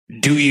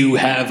Do you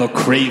have a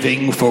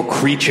craving for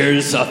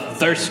creatures, a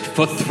thirst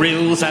for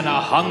thrills, and a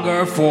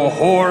hunger for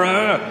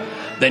horror?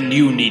 Then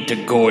you need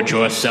to gorge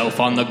yourself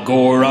on the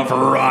gore of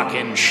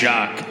Rockin'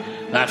 Shock.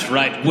 That's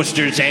right,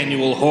 Worcester's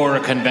annual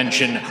horror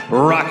convention,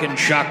 Rockin'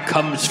 Shock,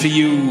 comes for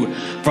you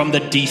from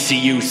the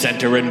DCU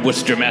Center in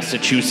Worcester,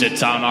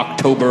 Massachusetts on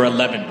October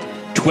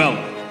 11th,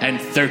 12th, and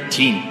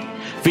 13th.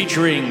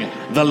 Featuring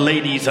the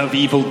ladies of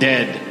Evil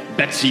Dead,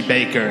 Betsy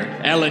Baker,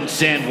 Ellen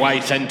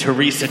Sandweiss, and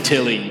Teresa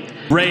Tilley,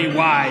 Ray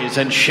Wise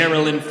and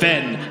Sherilyn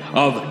Fenn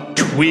of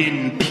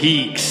Twin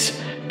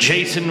Peaks,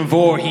 Jason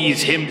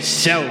Voorhees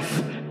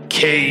himself,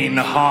 Kane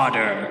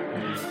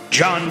Hodder,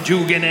 John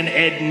Dugan and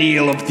Ed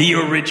Neal of the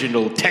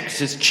original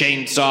Texas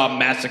Chainsaw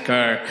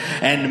Massacre,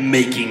 and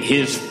making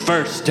his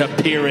first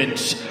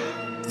appearance,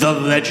 the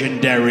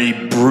legendary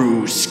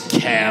Bruce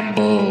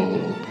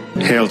Campbell.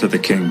 Hail to the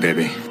king,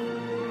 baby.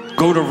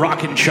 Go to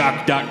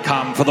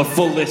rockinshock.com for the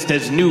full list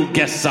as new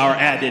guests are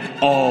added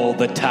all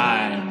the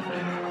time.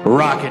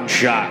 Rockin'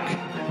 Shock.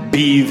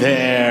 Be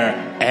there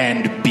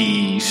and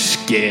be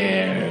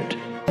scared.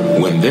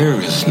 When there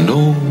is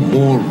no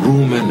more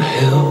room in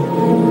hell,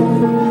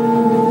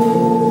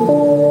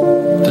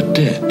 the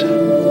dead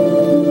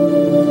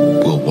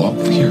will walk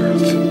the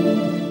earth.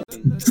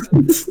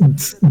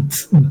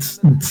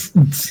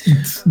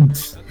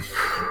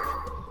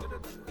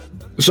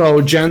 So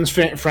Jen's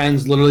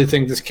friends literally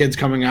think this kid's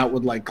coming out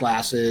with like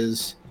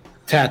glasses,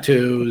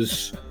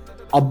 tattoos,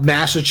 a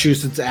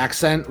Massachusetts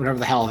accent, whatever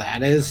the hell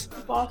that is.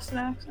 A Boston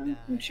accent,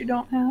 which you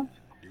don't have.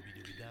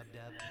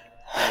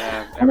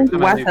 Yeah, I think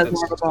Wes has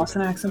more of a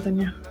Boston accent than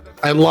you.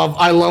 I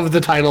love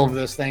the title of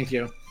this. Thank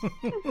you.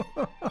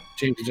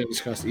 James and Jen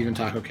discussed even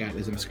Taco Cat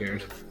isn't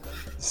scared.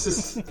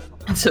 That's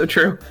so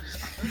true.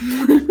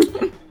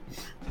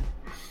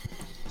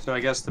 So I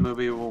guess the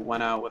movie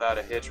went out without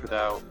a hitch,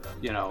 without,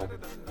 you know.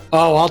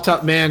 Oh, I'll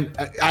tell, man.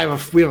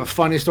 We have a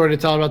funny story to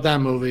tell about that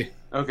movie.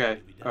 Okay,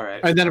 all right.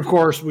 And then, of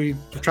course, we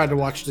tried to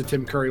watch the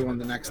Tim Curry one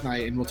the next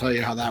night, and we'll tell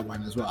you how that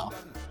went as well.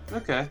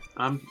 Okay,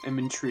 I'm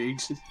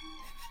intrigued.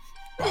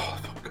 Oh,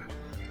 felt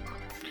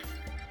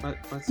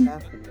good. What's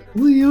happening?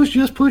 Leo's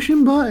just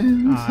pushing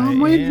buttons.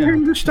 I'm waiting for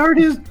him to start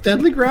his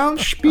Deadly Ground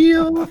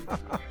spiel.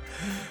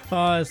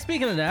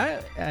 Speaking of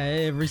that,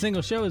 every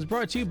single show is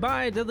brought to you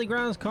by Deadly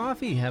Grounds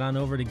Coffee. Head on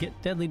over to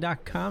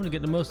getdeadly.com to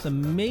get the most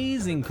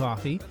amazing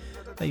coffee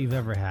that you've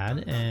ever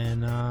had.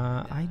 And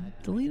I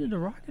deleted a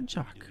Rockin'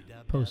 Shock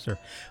poster.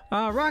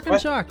 Rockin'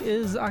 Shock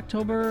is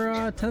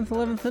October 10th,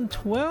 11th, and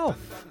 12th.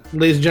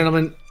 Ladies and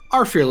gentlemen,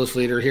 our fearless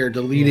leader here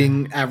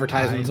deleting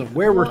advertisements of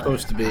where we're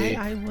supposed to be.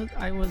 I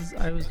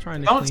was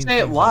trying to. Don't say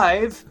it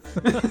live.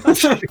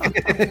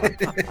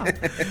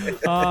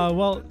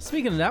 Well,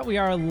 speaking of that, we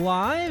are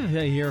live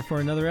here for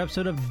another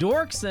episode of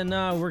Dorks, and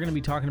we're going to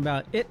be talking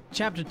about It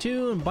Chapter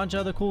 2 and a bunch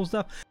of other cool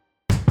stuff.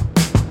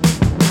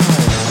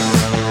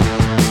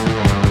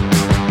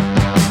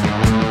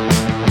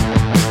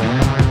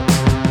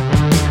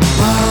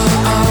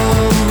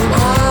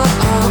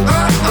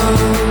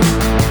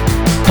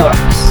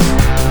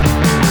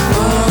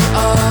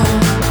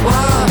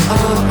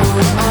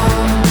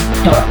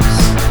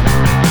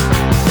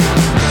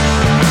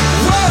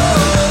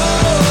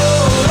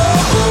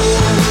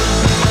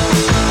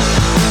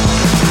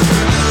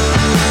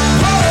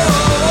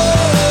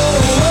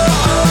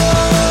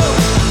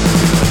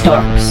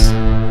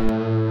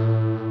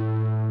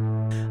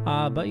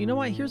 But you know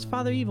what? Here's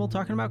Father Evil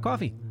talking about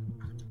coffee.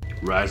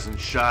 Rise and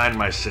shine,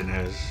 my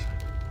sinners.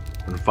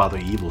 When Father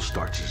Evil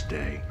starts his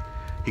day,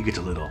 he gets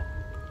a little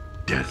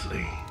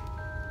deadly.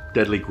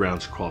 Deadly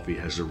Grounds coffee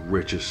has the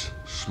richest,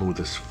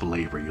 smoothest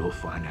flavor you'll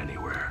find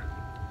anywhere.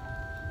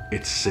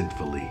 It's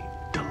sinfully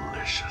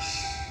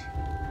delicious.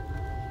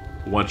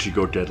 Once you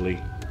go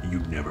deadly, you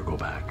never go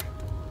back.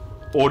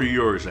 Order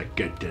yours at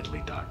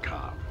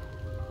getdeadly.com.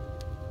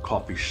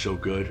 Coffee's so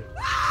good,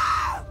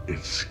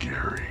 it's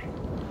scary.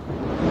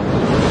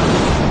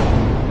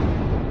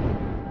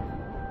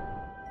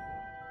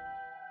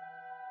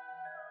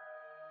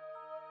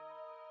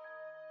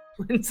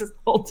 Twins this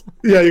whole time.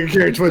 Yeah, you can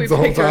carry twins the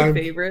whole Our time.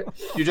 favorite.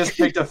 You just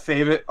picked a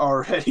favorite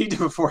already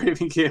before it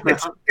even came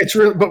out. It's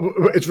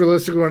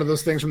realistically one of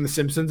those things from the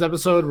Simpsons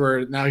episode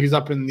where now he's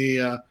up in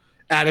the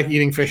attic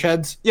eating fish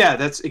heads. Yeah,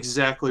 that's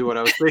exactly what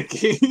I was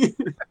thinking.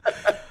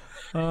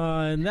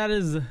 And that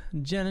is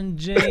Jen and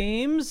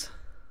James.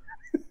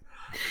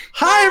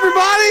 Hi,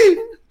 everybody!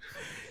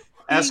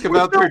 Ask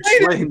about their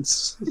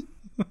twins.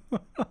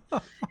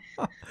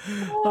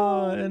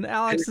 And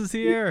Alex is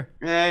here.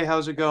 Hey,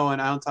 how's it going?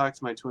 I don't talk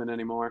to my twin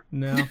anymore.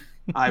 No.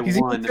 I He's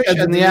won. eating fish heads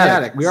in the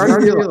attic. We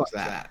already realized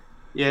that.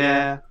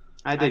 Yeah,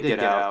 I did get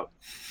out.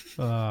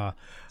 So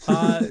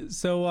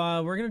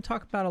we're going to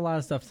talk about a lot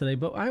of stuff today,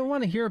 but I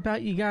want to hear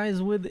about you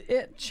guys with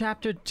It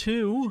Chapter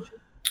 2.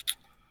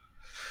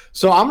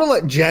 So I'm going to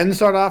let Jen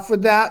start off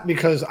with that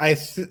because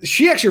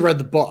she actually read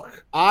the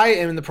book. I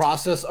am in the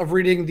process of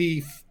reading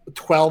the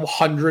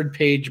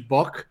 1,200-page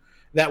book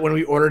that when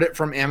we ordered it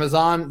from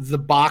Amazon, the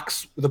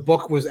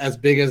book was as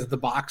big as the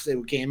box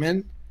it came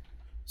in.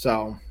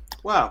 So,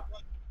 Wow.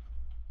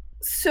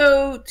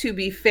 So to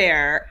be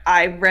fair,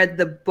 I read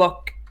the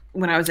book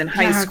when I was in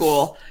high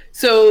school.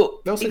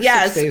 So That was like 6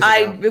 yes, days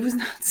ago. it was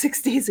not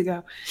 6 days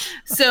ago.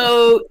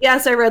 So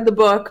yes, I read the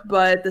book,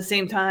 but at the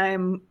same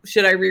time,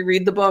 should I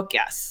reread the book?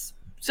 Yes.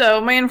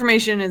 So my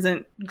information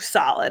isn't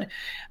solid.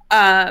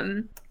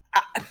 I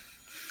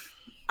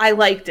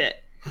liked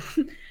it.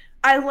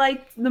 I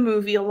liked the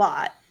movie a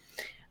lot.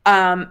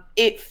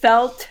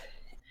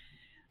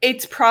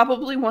 It's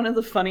probably one of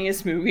the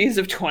funniest movies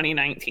of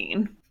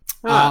 2019.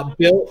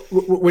 Bill,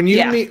 when you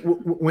Yeah. meet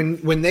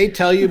when they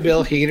tell you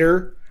Bill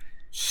Hader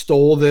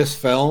stole this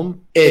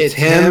film, it's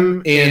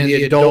him and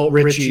the adult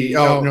Richie.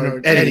 Oh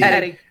no,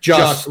 Eddie,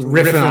 just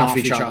riffing off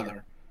each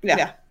other.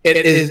 Yeah. It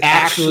is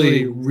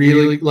actually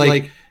really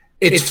like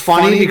it's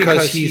funny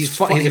because he's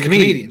a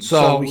comedian,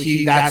 so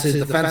that's his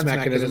defense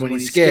mechanism when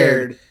he's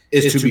scared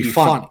is to be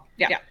funny.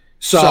 Yeah.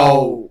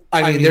 So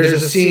I mean, there's a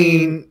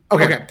scene.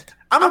 Okay,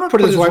 I'm gonna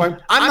put it this way.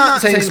 I'm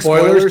not saying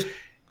spoilers.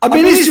 A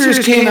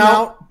miniseries came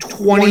out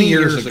 20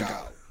 years ago.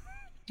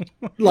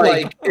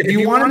 Like, if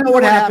you want to know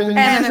what happened,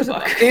 And there's a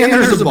book. and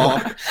there's a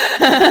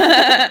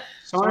book.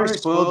 Someone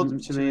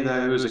spoiled to me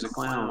that it was a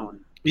clown.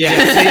 Yeah.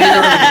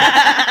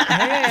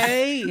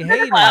 Hey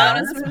Wow,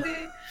 now. this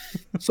movie.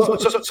 So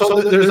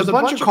there's a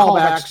bunch of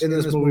callbacks in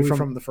this movie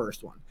from the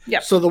first one.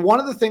 Yep. So one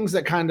of the things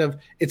that kind of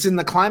it's in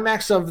the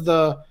climax of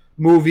the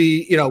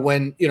movie,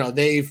 when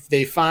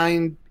they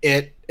find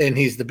it and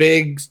he's the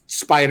big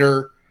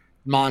spider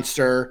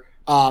monster.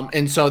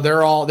 And so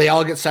they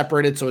all get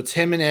separated. So it's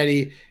him and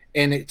Eddie,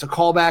 and it's a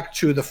callback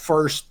to the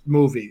first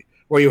movie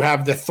where you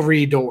have the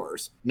 3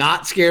 doors,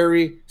 not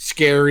scary,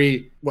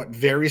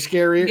 very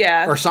scary,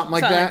 Yeah. or something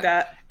like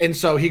that. And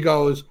so he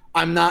goes,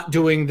 I'm not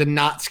doing the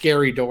not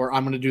scary door.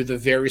 I'm going to do the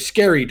very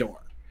scary door.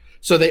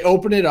 So they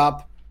open it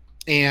up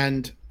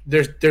and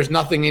there's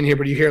nothing in here,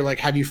 but you hear like,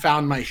 have you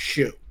found my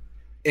shoe?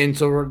 And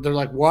so they're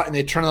like, what? And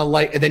they turn on the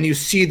light and then you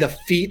see the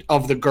feet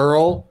of the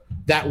girl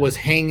that was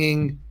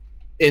hanging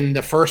in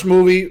the first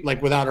movie,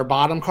 like without her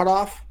bottom cut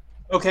off.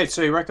 Okay,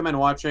 so you recommend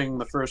watching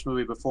the first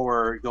movie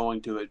before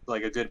going to it,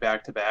 like a good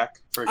back-to-back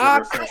for a good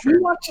refresher? We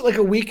watched it like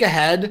a week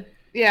ahead,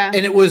 Yeah.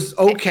 and it was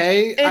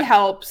okay. It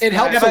helps. It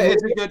helps. Yeah, a but little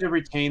is it good to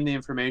retain the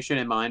information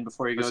in mind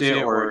before you go see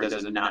it, or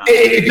does it not?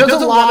 It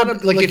does a lot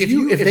of like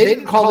if they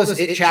didn't call this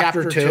It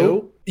Chapter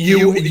 2,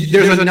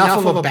 there's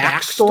enough of a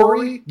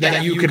backstory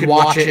that you could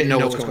watch it and know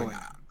what's going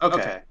on.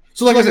 Okay.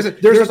 So like I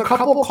said, there's a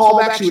couple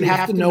callbacks you would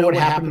have to know what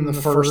happened in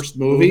the first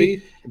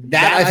movie.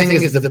 That I think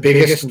is the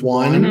biggest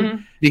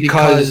one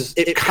because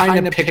it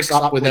kind of picks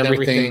up with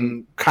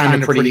everything kind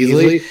of pretty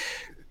easily.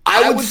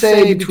 I would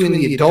say between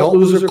the Adult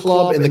Loser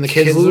Club and the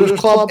Kids Losers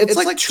Club, it's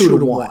like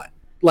 2-1.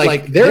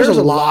 Like there's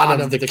a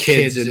lot of the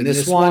kids in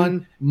this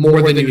one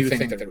more than you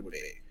think there would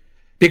be.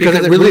 Because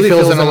it really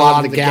fills in a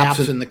lot of the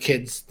gaps in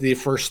the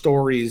first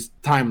story's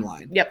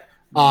timeline. Yep.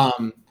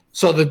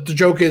 So the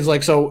joke is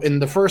like, so in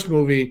the first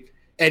movie,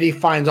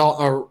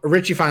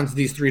 Richie finds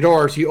these 3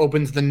 doors. He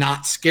opens the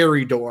not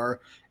scary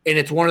door, and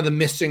it's one of the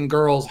missing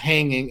girls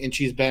hanging, and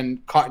she's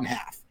been cut in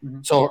half.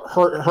 Mm-hmm. So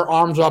her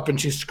arms up, and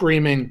she's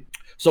screaming.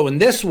 So in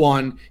this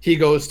one, he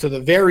goes to the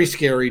very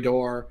scary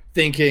door,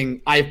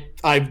 thinking,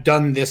 I've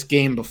done this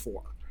game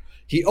before.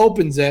 He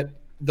opens it.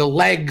 The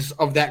legs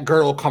of that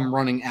girl come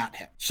running at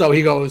him. So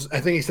he goes, I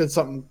think he said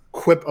something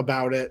quip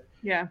about it.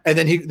 Yeah. And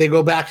then they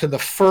go back to the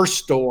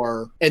first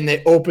door and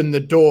they open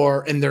the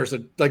door and there's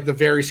the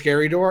very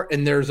scary door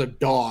and there's a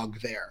dog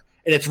there.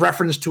 And it's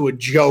referenced to a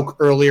joke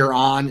earlier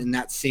on in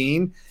that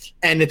scene.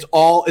 And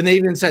and they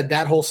even said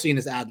that whole scene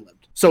is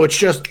ad-libbed. So it's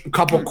just a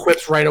couple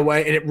quips right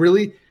away. And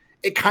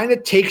it kind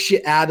of takes you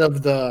out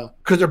of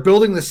because they're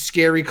building the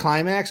scary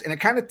climax and it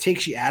kind of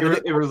takes you out of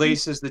it. It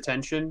releases the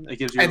tension. It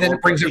gives you, And then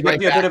it brings it right a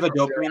bit of a back.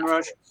 dopamine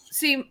rush.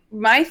 See,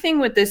 my thing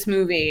with this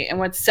movie and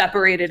what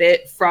separated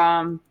it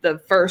from the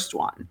first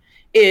one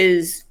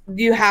is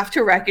you have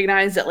to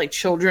recognize that like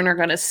children are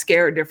going to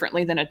scare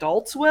differently than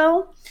adults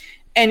will.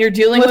 And you're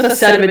dealing with a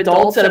set of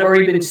adults that have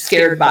already been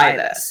scared by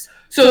this.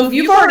 So if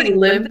you've already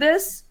lived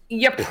this,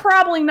 you're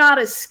probably not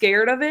as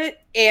scared of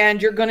it.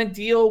 And you're going to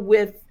deal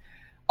with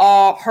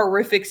a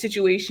horrific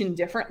situation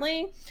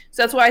differently.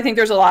 So that's why I think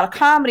there's a lot of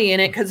comedy in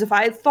it. Because if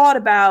I had thought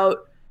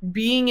about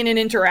being in an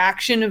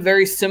interaction a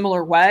very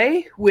similar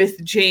way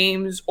with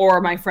James or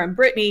my friend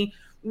Brittany,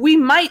 we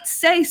might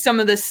say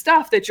some of this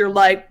stuff that you're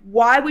like,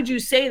 why would you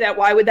say that?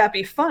 Why would that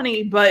be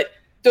funny? But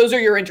those are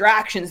your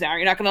interactions now.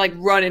 You're not going to like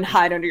run and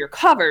hide under your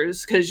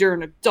covers because you're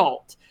an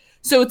adult.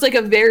 So it's like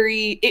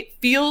it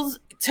feels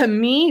to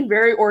me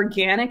very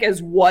organic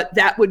as what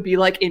that would be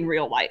like in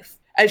real life.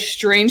 As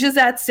strange as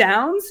that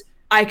sounds,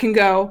 I can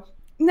go,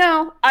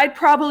 no, I'd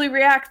probably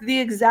react the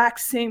exact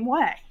same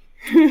way.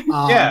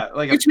 Yeah,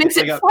 Which makes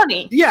it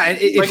funny. Yeah,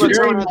 Like when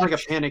someone has like a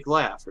panic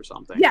laugh or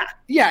something.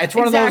 Yeah, it's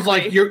one of those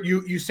like exactly.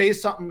 you say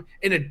something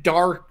in a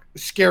dark,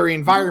 scary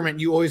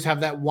environment. You always have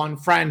that one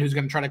friend who's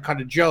going to try to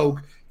cut a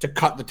joke to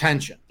cut the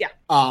tension. Yeah.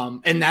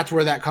 And that's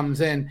where that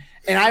comes in.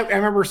 And I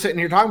remember sitting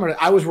here talking about it.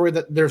 I was worried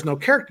that there's no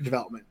character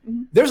development.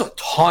 Mm-hmm. There's a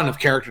ton of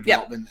character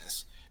development in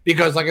this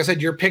because, like I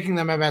said, you're picking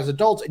them up as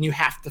adults, and you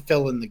have to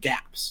fill in the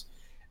gaps.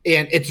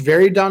 and it's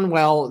very done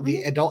well.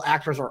 The adult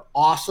actors are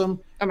awesome.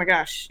 Oh my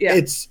gosh. Yeah.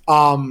 It's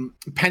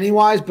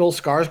Pennywise, Bill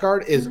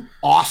Skarsgård is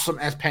awesome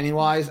as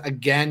Pennywise.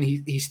 Again,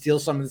 he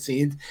steals some of the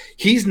scenes.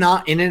 He's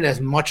not in it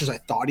as much as I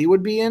thought he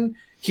would be in.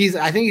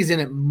 I think he's in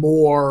it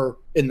more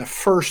in the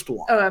first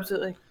one. Oh,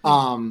 absolutely.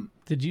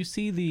 Did you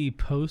see the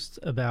post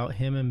about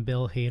him and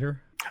Bill Hader?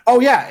 Oh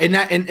yeah, and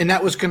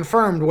that was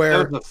confirmed where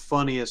That was the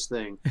funniest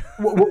thing.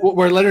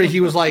 where literally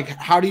he was like,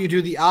 "How do you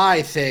do the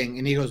eye thing?"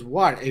 And he goes,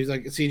 "What?" And he's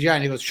like, "CGI."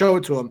 And he goes, "Show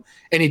it to him."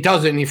 And he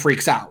does it, and he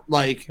freaks out.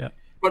 Like, Yeah.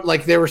 but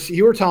like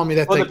you were telling me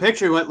that. Well, the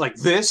picture went like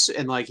this,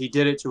 and like he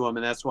did it to him,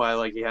 and that's why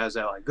like he has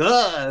that like.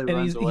 And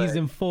runs away. he's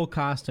in full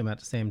costume at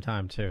the same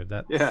time too.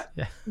 Yeah.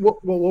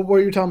 What were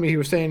you telling me? He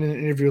was saying in an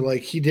interview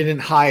like he didn't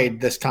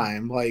hide this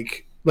time.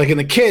 Like in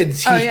the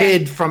kids, he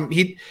hid from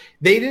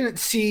They didn't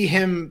see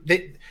him.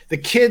 The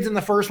kids in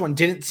the first one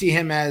didn't see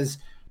him as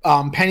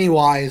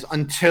Pennywise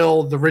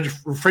until the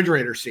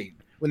refrigerator scene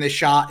when they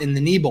shot in the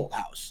Neibolt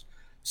house.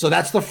 So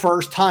that's the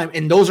first time,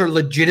 and those are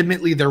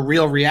legitimately their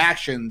real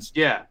reactions.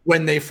 Yeah.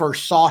 When they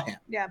first saw him.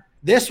 Yeah.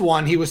 This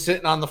one, he was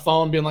sitting on the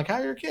phone being like, "How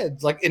are your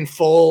kids?" Like in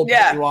full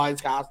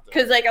Pennywise costume.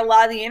 Because like a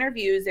lot of the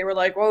interviews, they were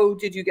like, "Whoa,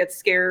 did you get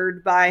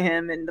scared by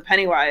him and the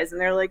Pennywise?" And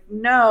they're like,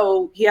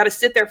 "No, he had to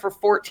sit there for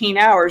 14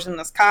 hours in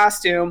this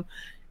costume."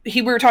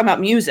 We were talking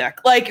about music.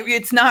 Like,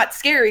 it's not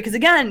scary because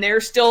again,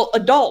 they're still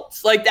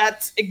adults. Like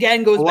that's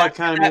again goes Well, back. what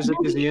kind of music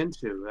is he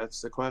into?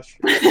 That's the question.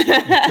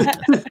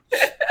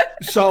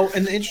 So,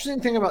 and the interesting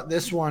thing about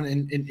this one,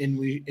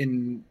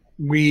 and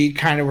we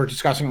kind of were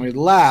discussing when we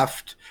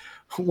left,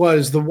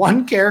 was the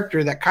one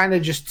character that kind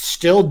of just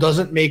still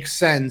doesn't make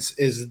sense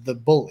is the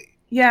bully.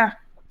 Yeah,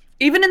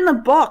 even in the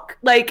book,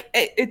 like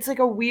it's like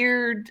a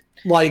weird.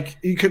 Like,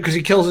 because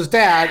he kills his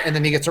dad, and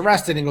then he gets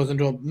arrested and goes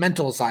into a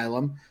mental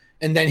asylum,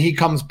 and then he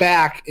comes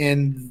back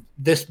in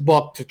this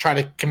book to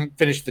try to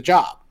finish the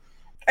job.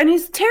 And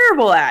he's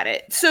terrible at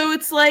it. So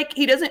it's like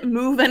he doesn't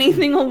move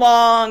anything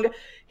along.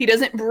 He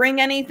doesn't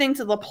bring anything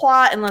to the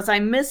plot unless I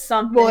miss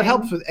something. Well, it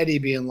helps with Eddie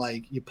being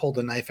like, "You pulled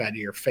a knife out of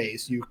your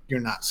face.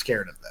 You're not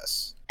scared of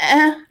this."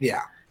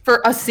 Yeah.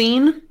 For a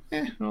scene?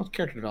 Well,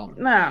 character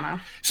development. No.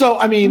 So,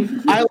 I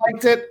mean, I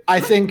liked it. I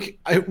think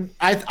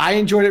I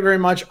enjoyed it very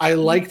much. I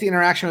like the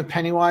interaction with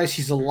Pennywise.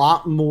 He's a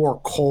lot more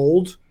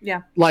cold.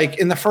 Yeah. Like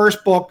in the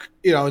first book,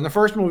 in the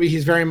first movie,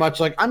 he's very much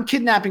like, "I'm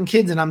kidnapping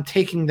kids and I'm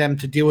taking them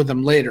to deal with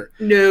them later."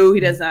 No, he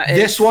does not.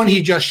 This one,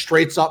 he just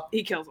straight up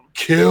he kills them.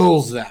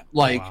 Kills them.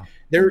 Like Wow.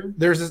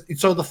 there's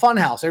this, so the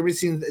funhouse. Everybody's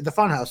seen the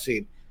funhouse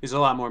scene. He's a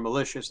lot more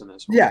malicious in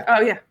this one. Yeah. Oh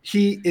yeah.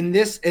 He in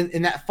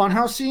that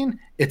funhouse scene,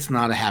 it's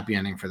not a happy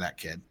ending for that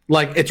kid.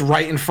 Like it's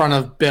right in front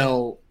of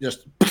Bill,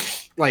 just. All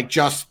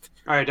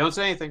right, don't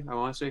say anything. I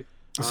want to see.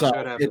 So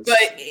what happens. But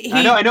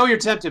I know you're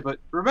tempted, but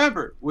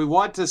remember, we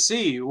want to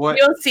see what.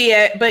 you'll see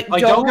it, but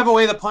don't give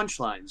away the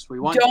punchlines. We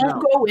want. Don't to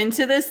know. go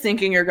into this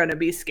thinking you're going to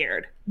be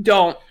scared.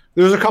 Don't.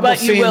 There's a couple But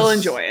scenes, you will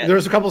enjoy it.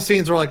 There's a couple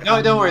scenes where like, No,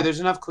 don't worry.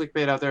 There's enough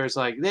clickbait out there. It's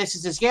like this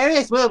is the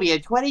scariest movie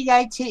in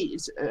 2019.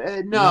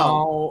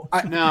 No.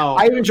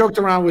 I even joked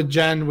around with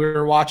Jen. We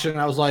were watching.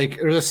 I was like,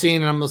 there's a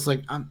scene, and I'm just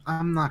like,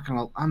 I'm not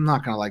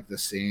gonna like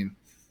this scene.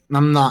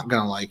 I'm not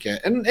gonna like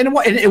it. And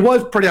it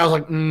was pretty. I was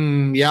like,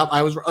 yeah.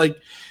 I was like,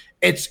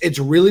 it's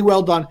really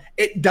well done.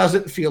 It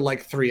doesn't feel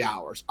like 3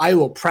 hours. I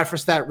will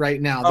preface that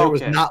right now. There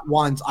was not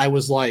once I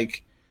was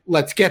like,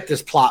 let's get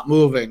this plot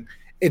moving.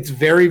 It's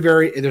very,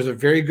 very. There's a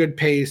very good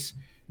pace.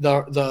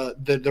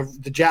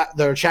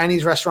 The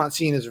Chinese restaurant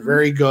scene is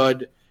very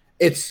good.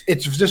 It's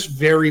just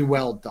very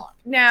well done.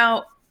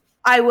 Now,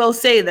 I will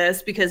say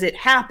this because it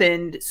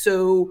happened.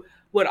 So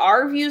what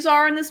our views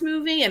are in this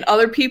movie and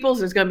other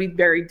people's is going to be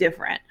very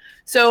different.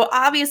 So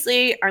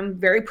obviously, I'm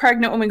very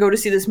pregnant when we go to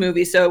see this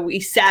movie. So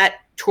we sat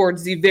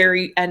towards the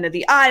very end of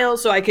the aisle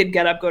so I could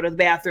get up, go to the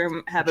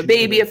bathroom, have a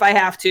baby if I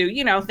have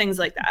to, things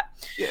like that.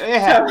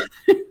 Yeah.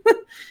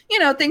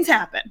 So, things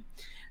happen.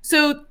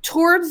 So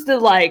towards the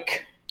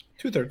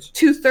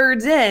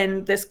 2/3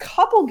 in, this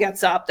couple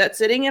gets up that's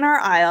sitting in our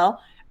aisle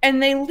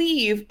and they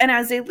leave. And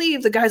as they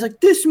leave, the guy's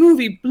like, "This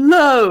movie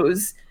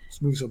blows."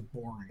 This movie's so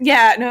boring.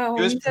 Yeah, no.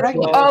 It was we said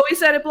pregnant. we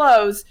said it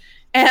blows.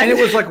 And it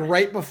was like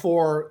right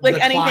before like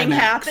the anything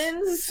climax.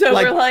 happens. So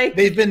we're like,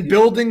 they've been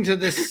building to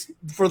this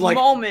for like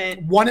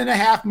moment.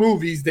 1.5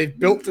 movies. They've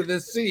built to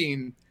this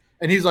scene.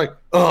 And he's like,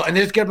 "Oh," and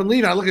they just kept on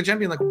leaving. I look at Jen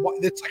being like,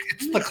 "What?" It's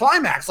the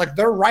climax. Like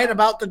they're right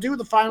about to do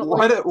the final.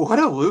 What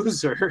a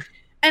loser.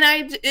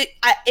 And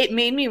it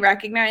made me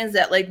recognize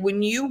that like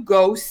when you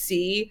go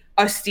see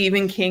a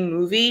Stephen King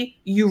movie,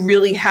 you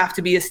really have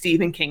to be a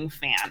Stephen King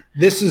fan.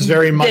 This is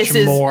very much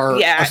more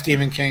yeah. a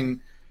Stephen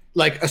King,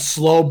 like a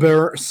slow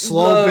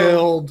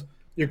build.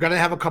 You're gonna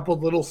have a couple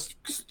of little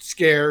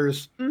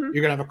scares. Mm-hmm.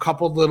 You're gonna have a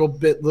couple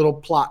little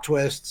plot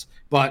twists,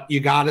 but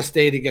you gotta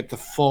stay to get the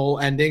full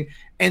ending.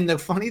 And the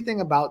funny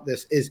thing about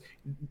this is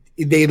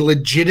they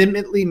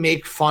legitimately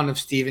make fun of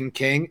Stephen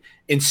King,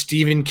 and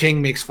Stephen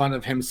King makes fun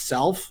of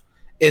himself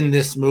in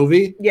this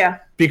movie. Yeah.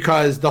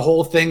 Because the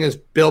whole thing is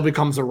Bill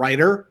becomes a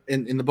writer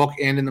in the book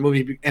and in the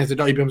movie. As an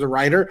adult, he becomes a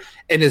writer.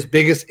 And his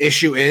biggest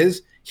issue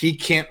is he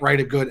can't write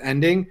a good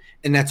ending,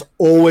 and that's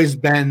always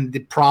been the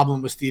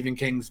problem with Stephen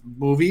King's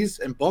movies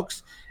and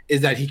books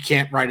is that he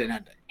can't write an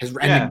ending. His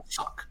endings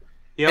suck.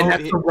 And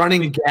that's the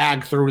running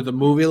gag through the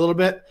movie a little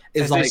bit.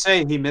 Is as like they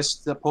say, he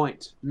missed the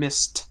point.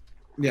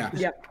 Yeah.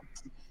 Yep.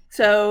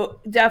 So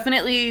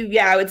definitely,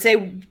 I would say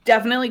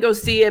definitely go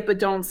see it, but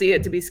don't see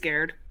it to be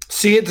scared.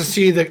 See it to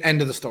see the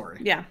end of the story.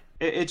 Yeah.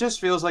 It just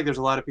feels like there's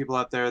a lot of people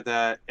out there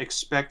that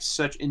expect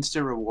such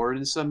instant reward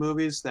in some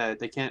movies that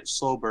they can't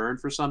slow burn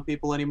for some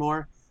people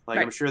anymore. Like,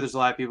 Right. I'm sure there's a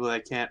lot of people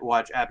that can't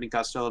watch Abbott and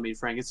Costello Meet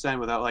Frankenstein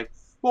without like,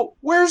 well,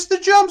 where's the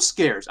jump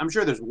scares? I'm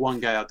sure there's one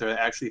guy out there that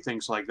actually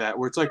thinks like that,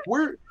 where it's like,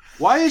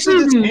 why isn't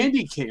this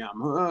handy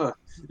cam? Ugh.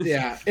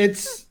 Yeah,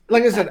 it's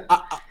like I said.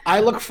 I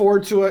look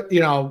forward to it.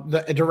 You know,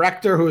 the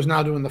director who is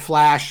now doing The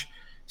Flash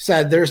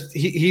said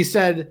he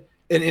said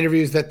in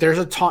interviews that there's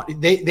a ton.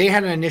 They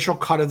had an initial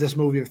cut of this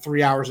movie of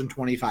 3 hours and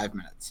 25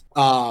 minutes.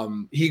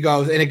 He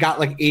goes, and it got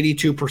like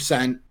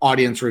 82%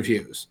 audience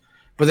reviews,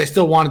 but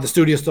the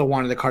studio still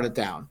wanted to cut it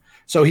down.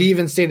 So he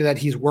even stated that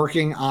he's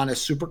working on a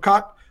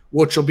supercut,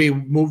 which will be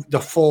the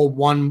full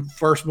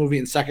first movie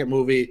and second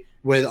movie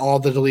with all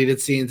the deleted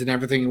scenes and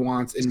everything he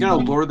wants. He's gonna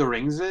Lord of the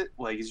Rings it,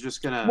 like he's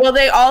just gonna. Well,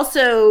 they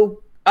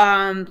also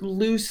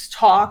loose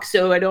talk,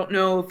 so I don't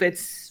know if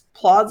it's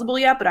plausible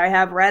yet, but I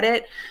have read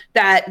it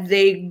that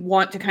they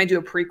want to kind of do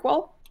a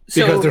prequel.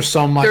 So because there's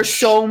so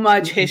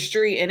much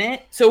history in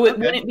it. So it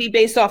wouldn't be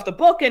based off the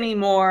book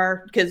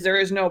anymore because there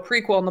is no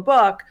prequel in the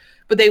book,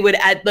 but they would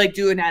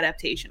do an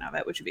adaptation of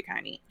it, which would be kind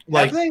of neat.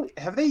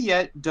 Have they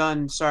yet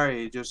done?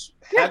 Sorry,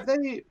 have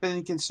they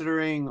been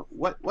considering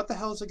what the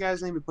hell is the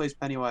guy's name who plays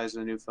Pennywise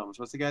in the new films?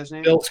 What's the guy's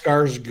name? Bill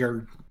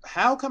Skarsgård.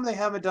 How come they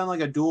haven't done like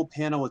a dual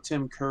panel with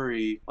Tim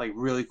Curry like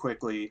really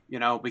quickly? You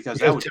know, because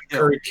that would Tim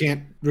Curry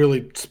can't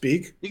really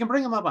speak. You can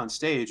bring him up on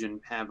stage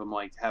and have him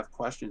like have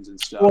questions and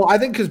stuff. Well, I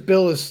think because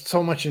Bill is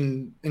so much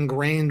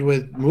ingrained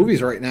with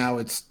movies right now,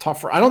 it's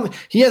tougher.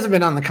 He hasn't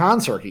been on the con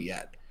circuit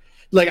yet.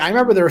 Like, I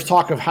remember there was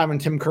talk of having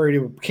Tim Curry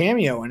do a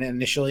cameo in it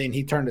initially, and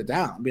he turned it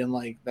down, being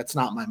like, that's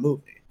not my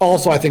movie.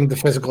 Also, I think the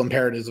physical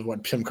imperatives of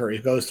what Tim Curry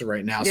goes through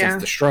right now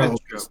since the stroke,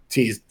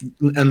 he's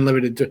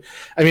unlimited to.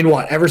 I mean,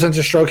 ever since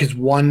the stroke, his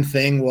one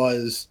thing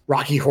was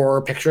Rocky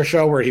Horror Picture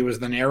Show where he was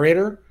the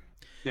narrator.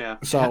 Yeah.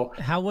 So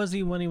how was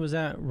he when he was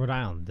at Rhode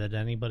Island? Did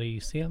anybody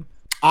see him?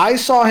 I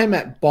saw him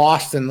at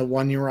Boston the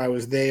one year I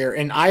was there,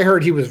 and I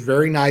heard he was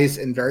very nice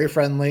and very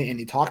friendly, and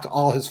he talked to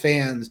all his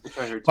fans.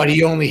 But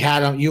you only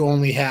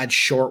had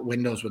short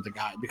windows with the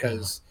guy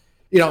because,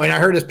 and I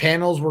heard his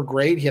panels were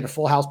great. He had a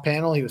full house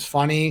panel. He was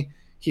funny.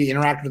 He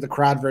interacted with the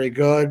crowd very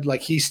good.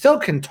 Like, he still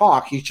can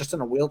talk. He's just in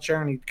a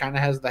wheelchair, and he kind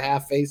of has the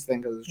half face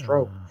thing because of the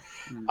stroke.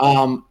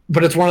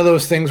 But it's one of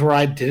those things where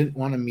I didn't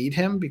want to meet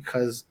him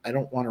because I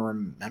don't want to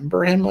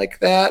remember him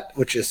like that,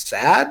 which is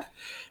sad.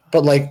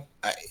 But like,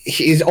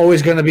 he's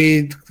always going to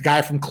be the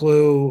guy from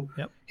Clue.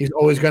 Yep. He's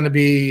always going to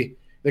be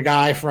the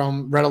guy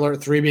from Red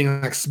Alert 3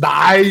 being like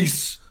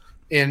Spice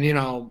and,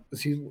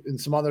 he's in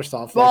some other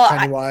stuff. Well, like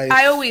Pennywise.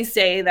 I always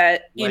say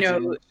that,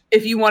 Legend.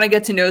 if you want to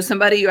get to know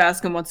somebody, you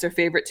ask them what's their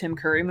favorite Tim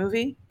Curry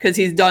movie because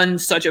he's done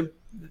such a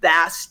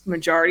vast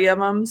majority of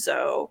them.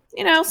 So,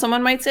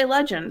 someone might say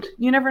Legend.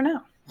 You never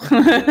know.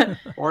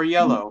 Or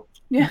Yellow.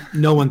 Yeah.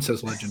 No one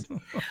says Legend.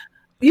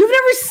 You've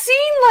never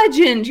seen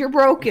Legend. You're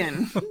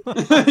broken.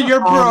 You're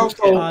broke.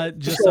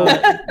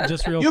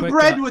 Just real You're quick.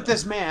 bred with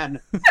this man.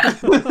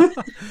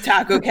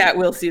 Taco Cat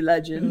will see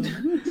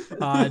Legend.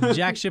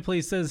 Jack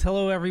Shipley says,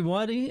 hello,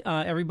 everybody.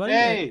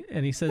 Hey.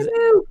 And he says,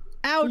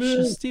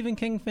 ouch, Stephen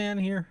King fan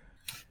here.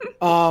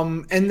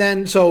 And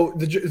then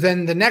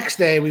the next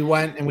day we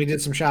went and we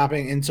did some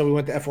shopping, and so we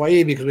went to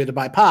FYE because we had to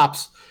buy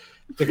pops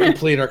to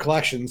complete our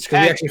collections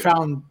because we actually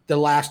found the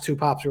last two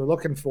pops we were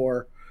looking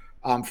for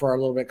our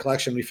little bit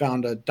collection. We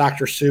found a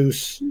Dr.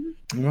 Seuss.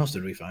 What else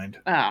did we find?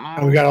 I don't know.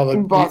 And we got all the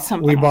We bought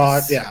something we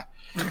bought else.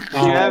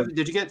 yeah.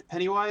 Did you get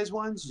Pennywise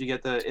ones? Did you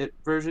get the It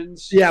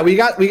versions? Yeah, we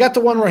got the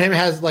one where him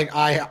has like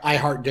I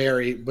Heart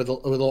Dairy with a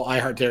little I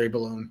Heart Dairy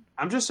balloon.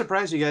 I'm just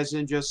surprised you guys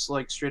didn't just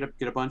like straight up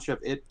get a bunch of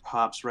It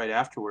pops right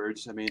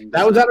afterwards. I mean,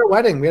 That was at our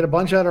wedding. We had a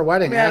bunch at our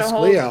wedding. We had a Ask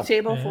whole Leo.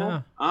 table full.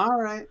 Yeah. all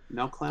right.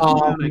 No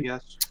clowning around, I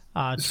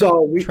guess.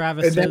 So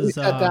Travis and then we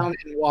says, sat down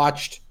and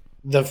watched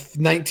the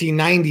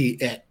 1990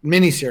 It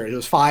miniseries. It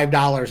was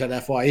 $5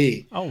 at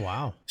FYE. oh,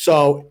 wow.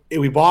 So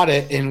we bought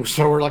it, and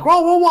so we're like,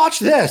 well, we'll watch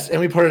this,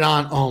 and we put it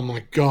on. Oh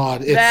my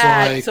god, it's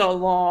That's like a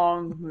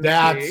long movie.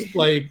 that's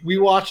like we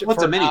watched it What's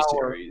for a an mini hour.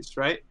 series,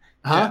 right?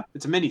 Huh? Yeah,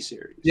 it's a mini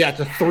series. Yeah, it's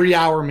a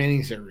 3-hour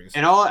miniseries.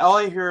 And all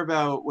I hear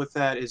about with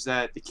that is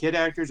that the kid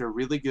actors are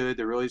really good.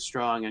 They're really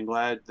strong. I'm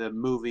glad the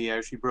movie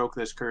actually broke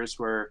this curse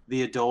where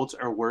the adults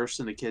are worse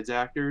than the kids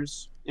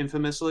actors,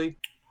 infamously.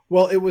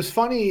 Well, it was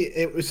funny.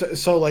 It was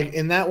so like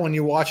in that one,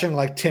 you're watching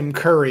like Tim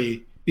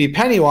Curry be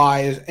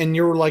Pennywise, and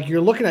you're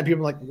looking at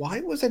people like,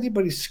 why was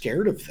anybody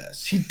scared of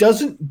this? He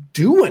doesn't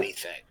do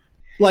anything.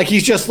 Like,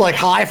 he's just like,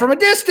 hi from a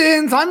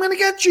distance. I'm gonna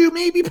get you,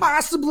 maybe,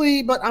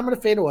 possibly, but I'm gonna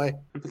fade away.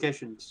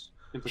 Implications.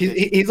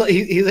 He's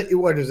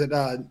what is it?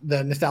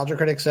 The Nostalgia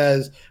Critic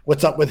says,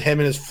 what's up with him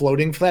and his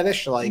floating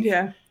fetish? Like,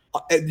 Yeah.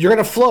 You're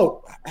gonna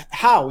float.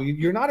 How?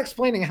 You're not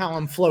explaining how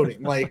I'm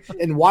floating. Like,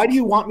 and why do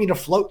you want me to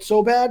float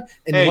so bad?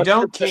 And Hey, what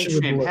don't kink profession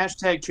would shame. do it?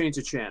 Hashtag change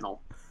the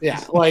channel. Yeah,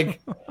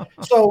 like,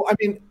 so I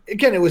mean,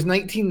 again, it was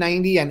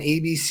 1990 on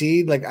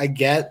ABC. Like, I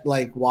get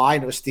like why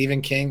it was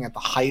Stephen King at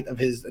the height of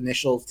his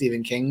initial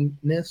Stephen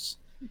Kingness.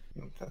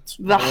 That's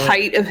The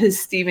height of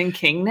his Stephen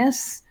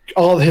Kingness.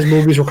 all of his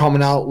movies were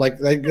coming out. Like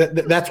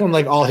that's when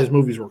like all his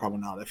movies were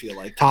coming out. I feel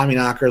like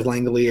Tommyknockers,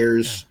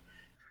 Langoliers,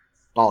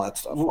 all that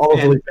stuff. All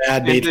the really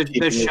bad And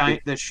movies.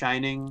 the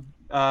Shining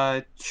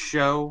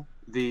show,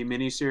 the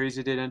miniseries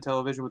they did on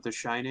television with The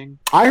Shining.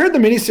 I heard the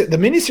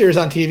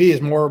miniseries on TV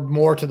is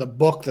more to the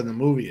book than the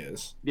movie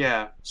is.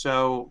 Yeah.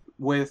 So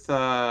with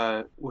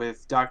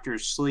Doctor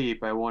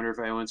Sleep, I wonder if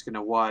anyone's going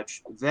to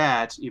watch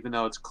that, even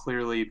though it's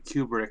clearly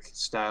Kubrick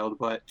styled,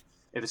 but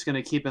if it's going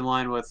to keep in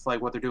line with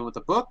like what they're doing with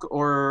the book,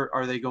 or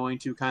are they going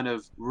to kind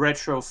of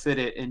retrofit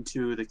it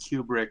into the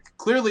Kubrick?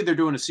 Clearly, they're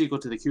doing a sequel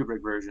to the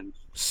Kubrick version.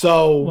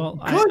 So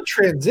good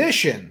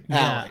transition.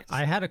 Yeah, Alex.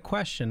 I had a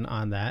question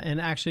on that, and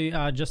actually,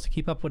 just to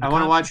keep up with, I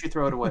want to watch you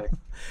throw it away.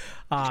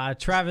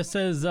 Travis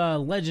says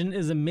Legend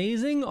is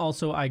amazing.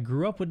 Also, I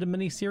grew up with the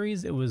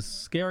miniseries. It was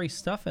scary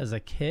stuff as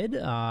a kid.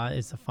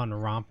 It's a fun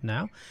romp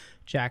now.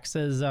 Jack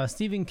says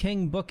Stephen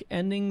King book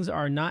endings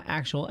are not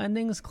actual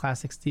endings.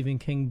 Classic Stephen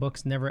King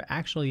books never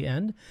actually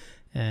end.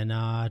 And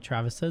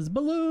Travis says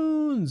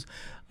balloons.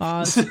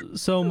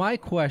 So my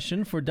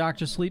question for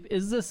Dr. Sleep,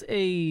 is this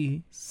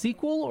a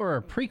sequel or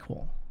a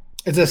prequel?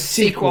 It's a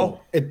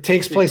sequel. It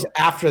takes place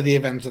after the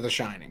events of The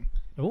Shining.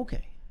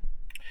 Okay.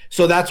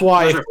 So that's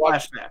why Those are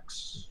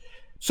flashbacks.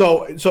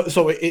 So it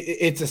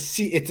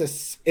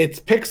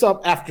picks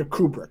up after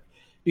Kubrick,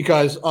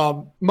 because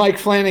Mike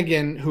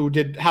Flanagan, who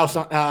did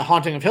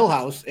Haunting of Hill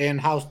House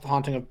and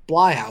Haunting of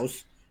Bly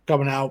House,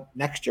 coming out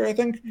next year, I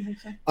think.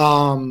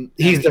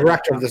 He's the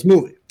director of this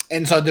movie,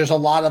 and so there's a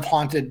lot of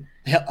Haunted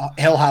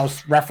Hill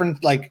House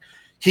reference. Like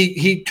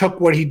he took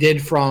what he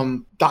did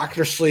from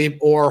Doctor Sleep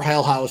or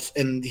Hill House,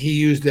 and he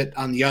used it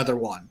on the other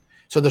one.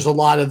 So there's a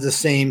lot of the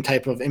same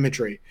type of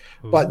imagery.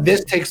 But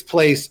this takes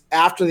place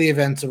after the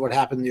events of what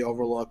happened in the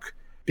Overlook,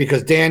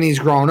 because Danny's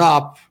grown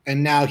up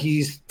and now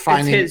he's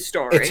finding It's his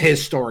story. It's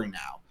his story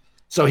now.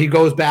 So he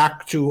goes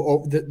back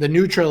to the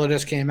new trailer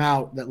just came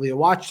out that Leah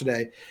watched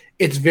today.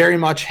 It's very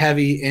much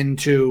heavy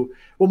into,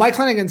 well, Mike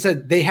Flanagan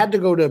said they had to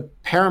go to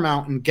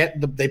Paramount and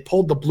they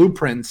pulled the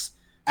blueprints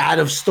out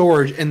of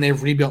storage and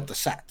they've rebuilt the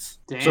sets.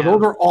 Damn. So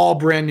those are all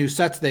brand new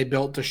sets they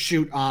built to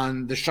shoot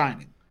on The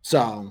Shining.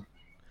 So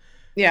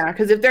Yeah,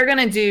 because if they're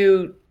gonna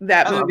do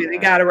that movie, they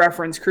gotta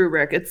reference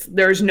Kubrick.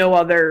 There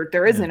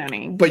isn't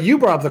any. But you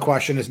brought up the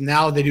question: is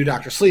now they do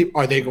Doctor Sleep,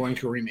 are they going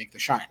to remake The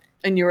Shining?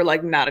 And you were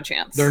like, not a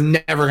chance. They're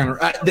never going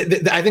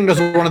to. I think this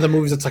is one of the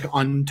movies that's like an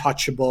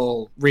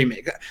untouchable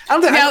remake. I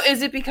don't think. Now,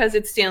 is it because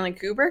it's Stanley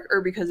Kubrick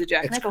or because of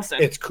Jack Nicholson?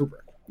 It's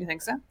Kubrick. You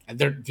think so?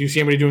 Do you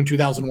see anybody doing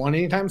 2001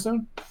 anytime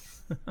soon?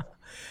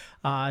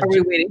 Are we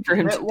waiting for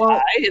him to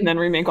die and then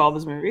remake all of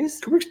his movies?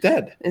 Kubrick's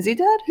dead. Is he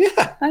dead?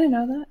 Yeah. I didn't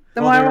know that.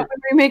 Then why won't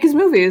we remake his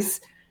movies?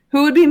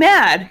 Who would be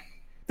mad?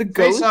 The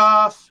Face ghost?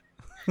 Off.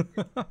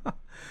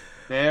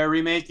 They're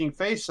remaking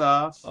Face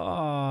Off.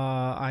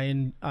 I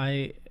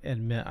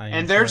admit I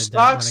and their enjoyed that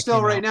stock's when it still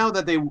came right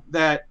out. now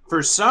that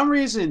for some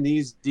reason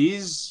these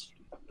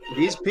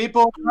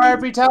people in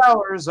Ivory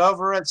Towers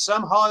over at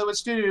some Hollywood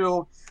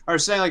studio are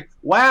saying like,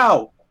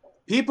 wow,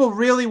 people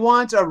really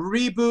want a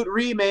reboot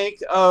remake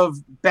of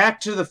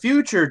Back to the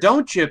Future,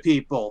 don't you,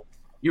 people?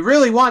 You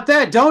really want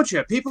that, don't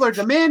you? People are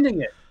demanding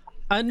it.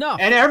 Enough.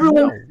 And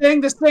everyone's saying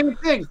the same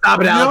thing.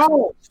 Stop it, Alex.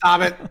 No.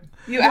 Stop it.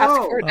 You ask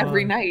for it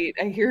every night.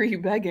 I hear you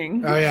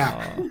begging. Oh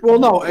yeah. Well,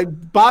 no.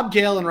 Bob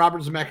Gale and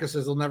Robert Zemeckis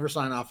says they'll never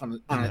sign off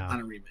on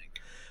a remake.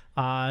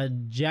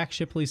 Jack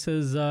Shipley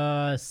says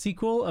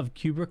sequel of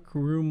Kubrick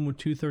Room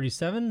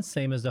 237,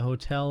 same as the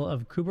Hotel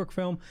of Kubrick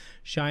film.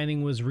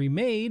 Shining was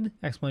remade! !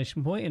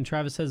 And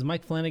Travis says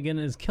Mike Flanagan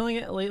is killing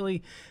it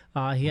lately.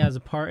 He has a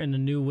part in a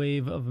new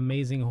wave of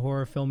amazing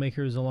horror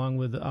filmmakers, along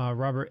with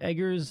Robert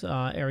Eggers,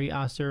 Ari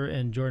Aster,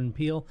 and Jordan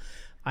Peele.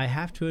 I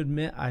have to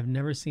admit, I've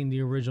never seen the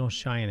original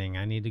Shining.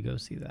 I need to go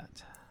see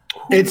that.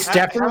 It's How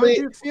definitely. would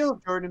you feel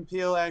if Jordan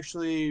Peele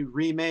actually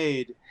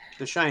remade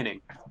The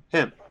Shining?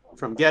 Him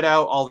from Get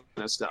Out, all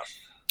that stuff.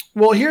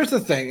 Well, here's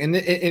the thing,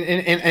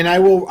 and I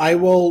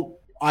will.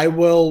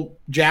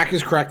 Jack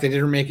is correct. They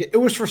didn't make it. It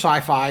was for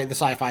Sci-Fi, the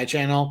Sci-Fi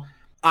Channel.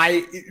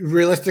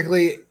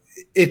 Realistically,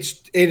 it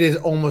is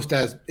almost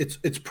as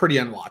it's pretty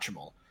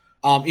unwatchable.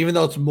 Even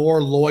though it's more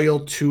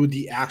loyal to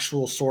the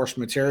actual source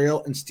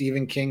material, and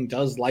Stephen King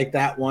does like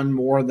that one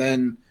more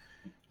than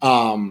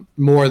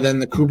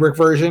the Kubrick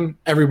version.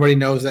 Everybody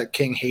knows that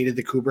King hated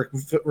the Kubrick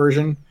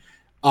version,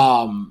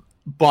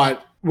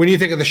 but when you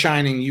think of The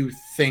Shining, you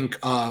think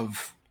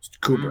of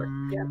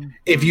Kubrick. Yeah.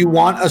 If you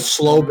want a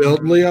slow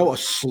build, Leo, a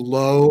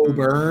slow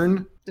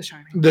burn, The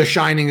Shining. The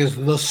Shining is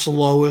the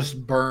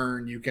slowest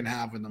burn you can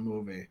have in the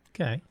movie.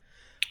 Okay.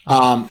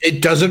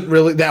 It doesn't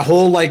really, that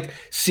whole like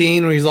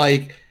scene where he's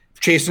like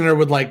chasing her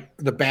with like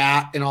the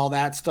bat and all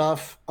that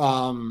stuff.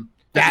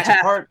 That's Half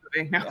a part.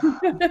 movie. No.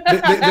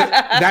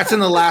 That's in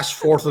the last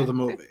fourth of the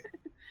movie.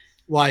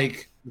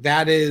 Like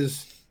that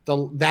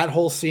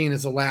whole scene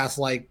is the last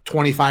like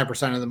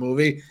 25% of the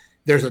movie.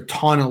 There's a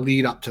ton of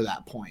lead up to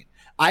that point.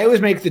 I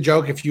always make the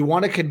joke, if you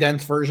want a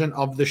condensed version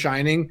of The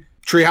Shining,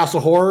 Treehouse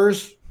of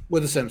Horrors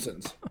with The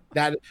Simpsons.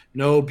 That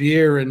no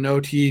beer and no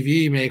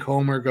TV make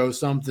Homer go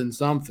something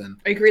something.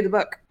 Or you can read the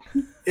book.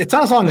 It's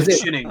not as long as The it.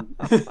 Shining.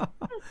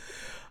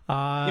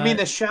 You mean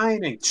The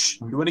Shining?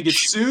 You want to get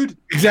sued?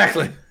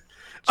 Exactly.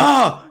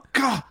 Oh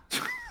God.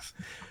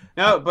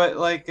 No, but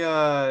like,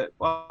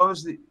 what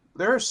was the?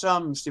 There are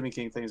some Stephen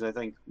King things I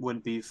think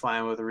wouldn't be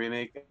fine with a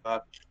remake.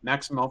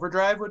 Maximum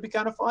Overdrive would be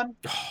kind of fun.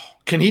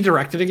 Can he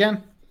direct it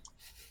again?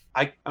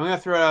 I'm gonna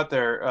throw it out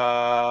there.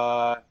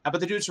 How about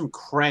the dudes from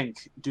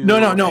Crank? No.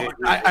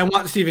 I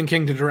want Stephen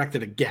King to direct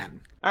it again.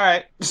 All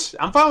right,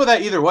 I'm fine with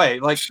that either way.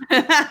 Like,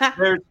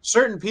 there's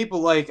certain people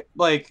like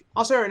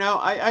I'll say right now,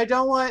 I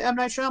don't want M.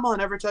 Night Shyamalan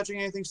ever touching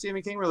anything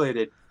Stephen King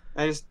related.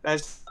 I just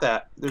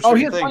that. There's He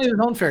certain has plenty things. of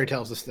his own fairy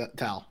tales to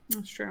tell.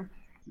 That's true.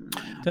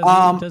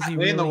 Does he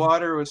Way in the really?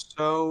 Water was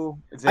so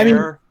there. I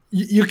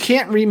mean, you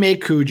can't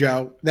remake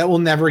Cujo. That will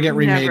never get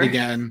remade Never.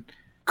 again.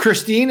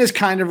 Christine is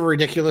kind of a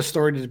ridiculous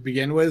story to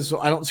begin with, so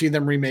I don't see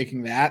them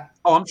remaking that.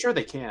 oh, I'm sure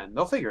they can.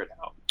 They'll figure it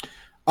out.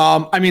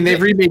 I mean,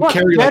 they've remade Look,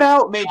 Carrie. Get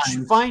Out made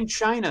times. Fine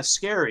China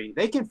scary.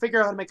 They can figure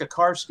out how to make a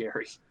car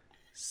scary.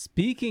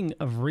 Speaking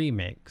of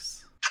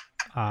remakes,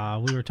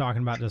 we were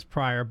talking about this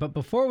prior, but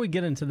before we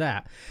get into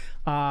that,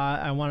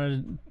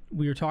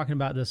 we were talking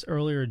about this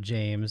earlier,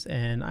 James,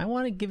 and I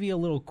want to give you a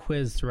little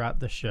quiz throughout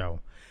the show.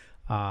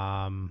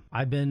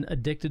 I've been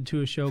addicted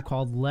to a show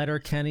called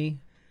Letterkenny.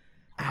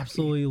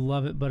 Absolutely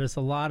love it, but it's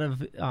a lot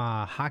of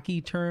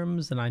hockey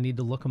terms, and I need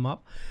to look them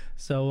up.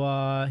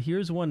 So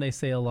here's one they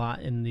say a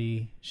lot in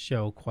the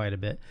show, quite a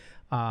bit.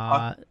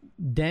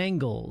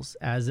 Dangles,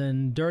 as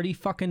in dirty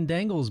fucking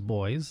dangles,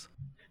 boys.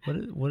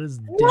 What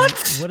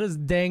does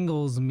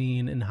dangles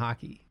mean in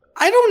hockey?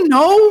 I don't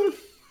know.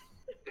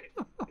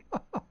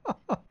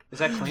 Is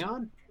that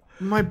Klingon?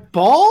 My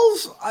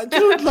balls,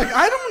 dude. Like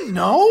I don't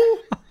know.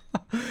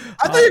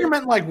 I thought you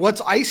meant like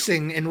what's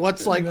icing and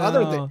what's like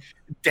other No. things.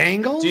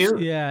 Dangles. Do you,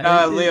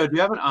 Yeah, Leo? Do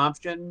you have an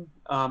option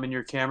in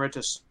your camera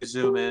to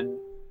zoom in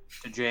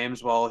to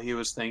James while he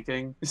was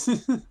thinking?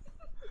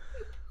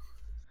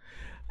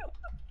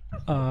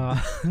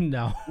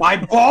 No. My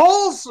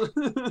balls.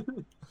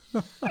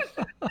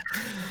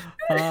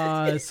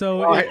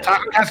 So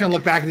I'm gonna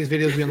look back at these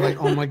videos, being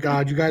like, "Oh my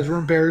god, you guys were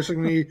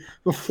embarrassing me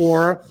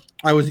before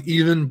I was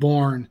even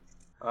born."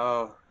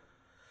 Oh,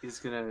 he's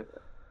gonna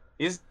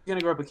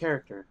grow up a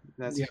character.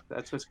 That's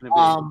what's gonna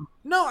be.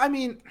 No, I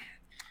mean,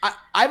 I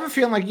have a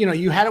feeling like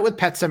you had it with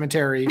Pet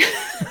Cemetery.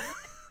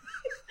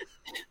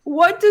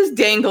 What does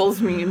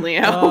dangles mean,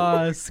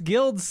 Leo?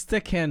 skilled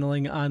stick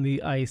handling on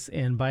the ice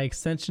and by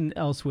extension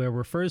elsewhere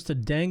refers to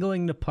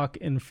dangling the puck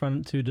in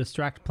front to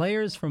distract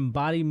players from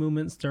body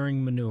movements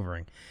during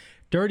maneuvering.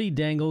 Dirty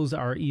dangles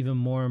are even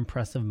more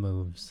impressive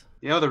moves.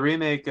 The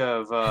remake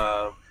of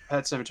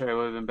Pet Cemetery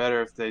would have been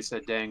better if they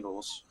said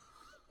dangles.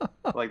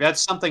 Like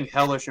that's something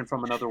hellish and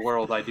from another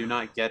world. I do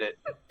not get it.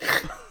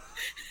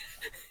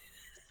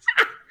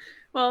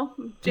 Well,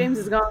 James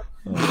is gone.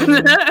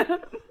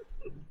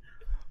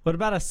 What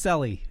about a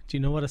celly? Do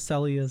you know what a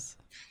celly is?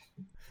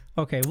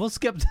 Okay, we'll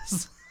skip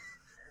this.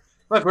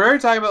 Look, we were already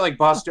talking about like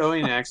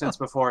Bostonian accents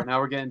before. Now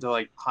we're getting to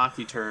like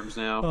hockey terms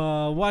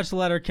now. Watch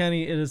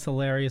Letterkenny. It is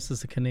hilarious.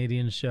 It's a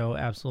Canadian show.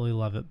 Absolutely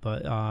love it.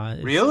 But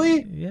it's-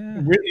 Really?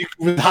 Yeah.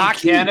 With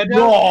hockey? Canada?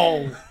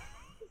 No.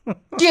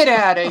 Get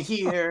out of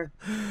here!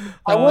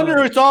 I wonder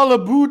if it's all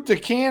about the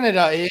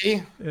Canada,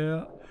 eh?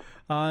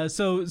 Yeah.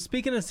 So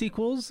speaking of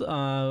sequels,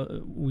 or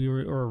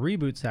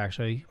reboots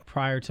actually.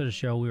 Prior to the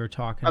show, we were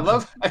talking. I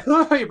love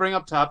how you bring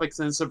up topics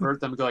and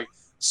subvert them. Going.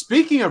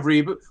 Speaking of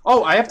reboot,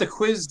 I have to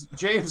quiz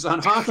James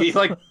on hockey.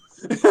 Like,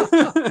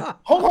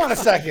 Hold on a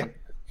second.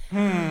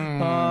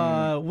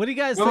 what do you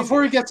guys well, think?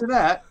 before we get to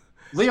that,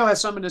 Leo has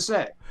something to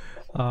say.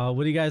 What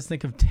do you guys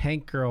think of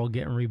Tank Girl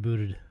getting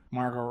rebooted?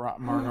 Margot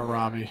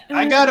Robbie.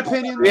 I got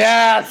opinions.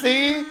 Yeah,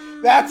 see?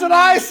 That's what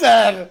I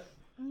said.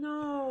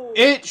 No.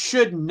 It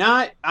should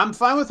not. I'm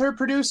fine with her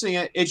producing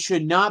it. It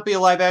should not be a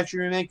live action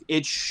remake.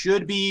 It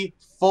should be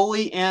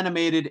fully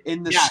animated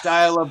in the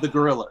style of the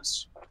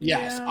Gorillas.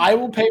 Yes, Yeah. I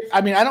will pay.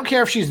 I mean, I don't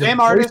care if she's the Same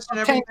voice artist of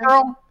and Tank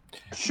everything.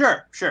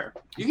 Girl, Sure.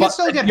 You can but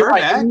still get you're her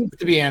right, back. it needs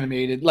to be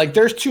animated. Like,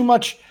 there's too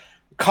much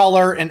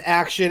color and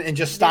action and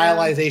just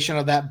stylization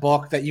of that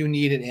book that you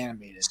need it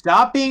animated.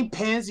 Stop being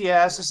pansy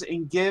asses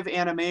and give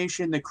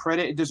animation the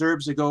credit it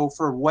deserves to go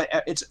for what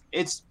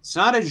it's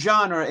not a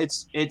genre.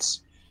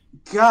 It's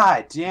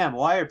God damn.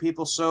 Why are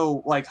people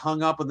so like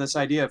hung up on this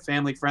idea of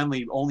family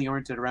friendly, only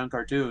oriented around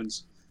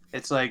cartoons?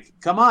 It's like,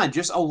 come on,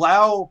 just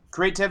allow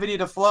creativity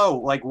to flow.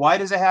 Like, why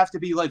does it have to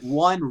be like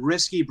one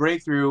risky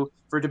breakthrough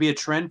for it to be a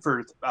trend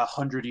for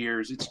 100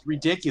 years? It's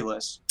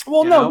ridiculous.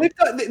 Well, You no,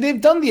 know? they've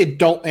done the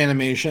adult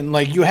animation.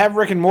 Like, you have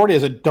Rick and Morty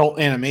as adult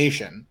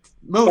animation.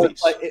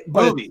 Movies, But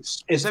movies,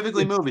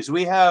 specifically movies.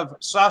 We have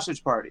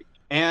Sausage Party,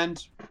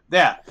 and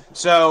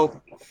so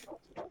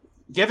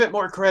give it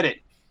more credit.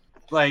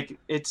 Like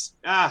it's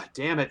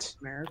damn it.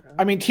 America.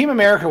 I mean, Team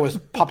America was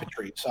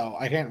puppetry, so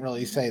I can't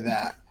really say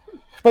that.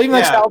 But even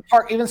like Yeah.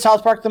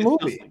 South Park the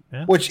movie,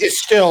 Yeah. which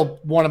is still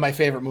one of my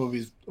favorite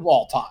movies of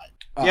all time.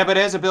 Yeah, but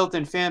it has a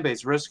built-in fan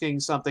base, risking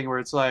something where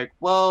it's like,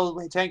 well,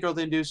 Tank Girl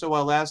didn't do so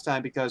well last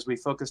time because we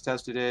focus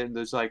tested it, and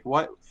there's like,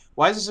 what?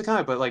 Why is this a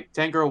comic? But like,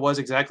 Tank Girl was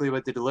exactly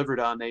what they delivered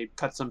on. They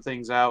cut some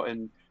things out,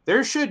 and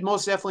there should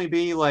most definitely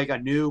be like a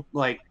new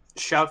like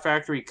Shout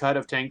Factory cut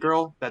of Tank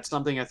Girl. That's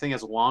something I think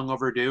is long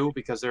overdue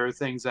because there are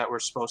things that were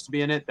supposed to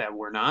be in it that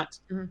were not.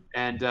 Mhm.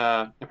 And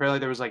apparently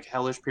there was like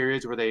hellish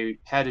periods where they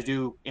had to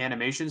do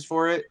animations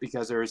for it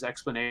because there was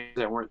explanations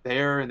that weren't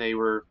there and they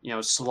were,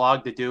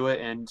 slogged to do it.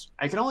 And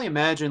I can only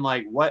imagine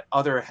like what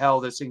other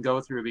hell this can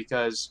go through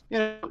because,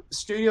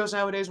 studios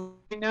nowadays are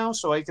working now.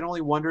 So I can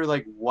only wonder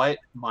like what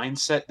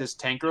mindset this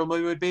Tank Girl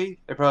movie would be.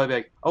 They'd probably be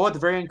like, oh, at the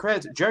very end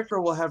credits, Jet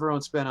Girl will have her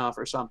own spinoff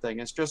or something.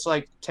 It's just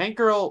like Tank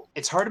Girl,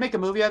 it's hard to make a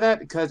movie out of that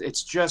because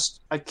it's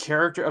just a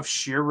character of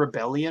sheer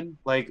rebellion.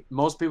 Like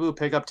most people who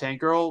pick up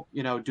Tank Girl,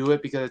 do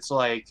it because it's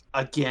like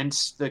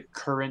against the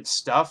current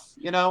stuff,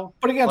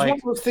 But again, it's like- one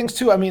of those things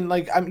too. I mean,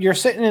 like you're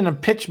sitting in a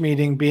pitch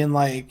meeting, being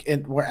like,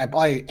 and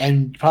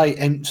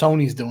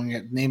Sony's doing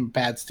it. Name a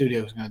bad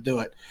studio is going to do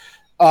it.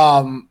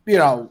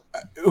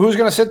 Who's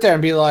going to sit there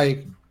and be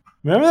like,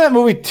 remember that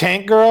movie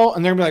Tank Girl?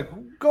 And they're going to be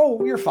like,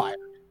 go, you're fired.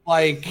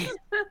 Like,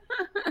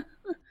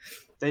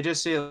 they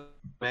just see it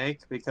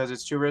make because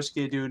it's too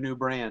risky to do a new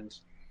brand.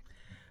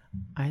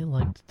 I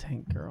liked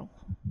Tank Girl.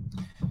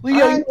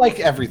 Leo, you like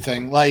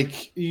everything.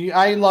 Like,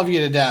 I love you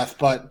to death,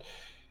 but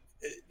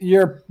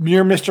you're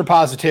Mr.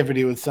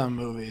 Positivity with some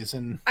movies,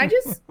 and I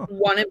just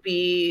want to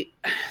be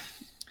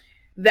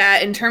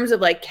that in terms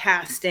of like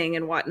casting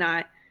and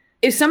whatnot.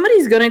 If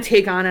somebody's going to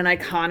take on an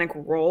iconic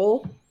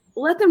role,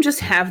 let them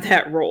just have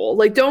that role.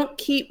 Like, don't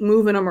keep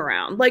moving them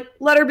around. Like,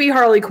 let her be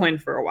Harley Quinn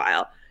for a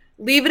while.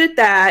 Leave it at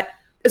that,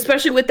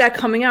 especially with that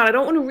coming out. I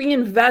don't want to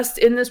reinvest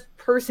in this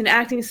person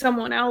acting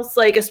someone else,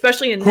 like,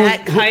 especially in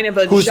that kind of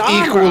a who's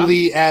genre.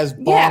 equally as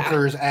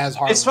bonkers as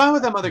Harley. It's fine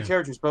with them other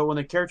characters, but when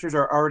the characters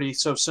are already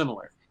so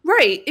similar.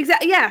 Right.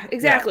 Exactly. Yeah,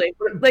 exactly.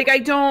 Like, I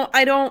don't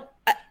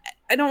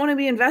want to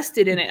be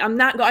invested in it.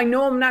 I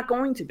know I'm not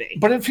going to be.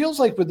 But it feels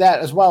like with that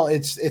as well,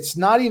 it's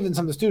not even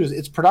some of the studios,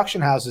 it's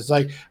production houses.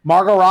 Like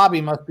Margot Robbie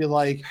must be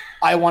like,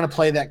 I want to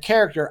play that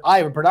character. I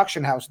have a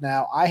production house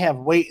now. I have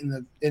weight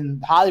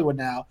in Hollywood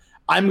now.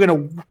 I'm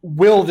gonna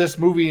will this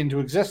movie into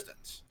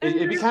existence.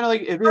 It'd be kind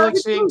of like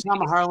seeing Tom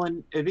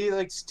Holland. It'd be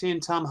like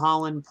seeing Tom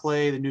Holland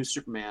play the new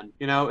Superman.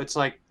 It's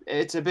like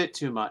it's a bit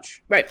too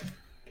much. Right.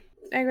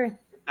 I agree.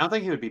 I don't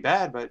think he would be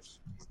bad, but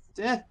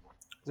there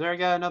I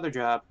got another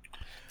job.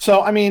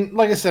 So I mean,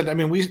 like I said, I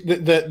mean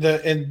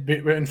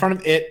in front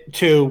of it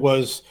too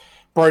was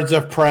Birds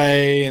of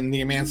Prey and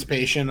the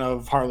Emancipation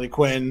of Harley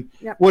Quinn,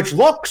 Yep. which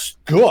looks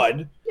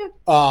good. Yeah.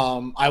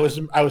 I was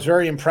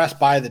very impressed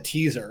by the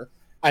teaser.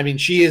 I mean,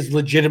 she is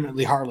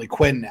legitimately Harley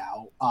Quinn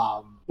now,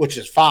 which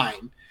is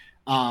fine.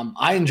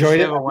 I enjoyed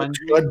it. It looks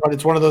good, but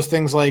it's one of those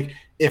things like,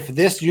 if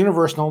this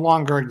universe no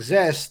longer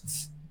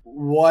exists,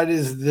 what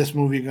is this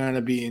movie going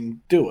to be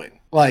doing?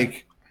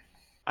 Like,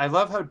 I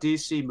love how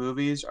DC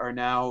movies are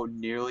now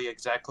nearly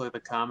exactly the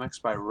comics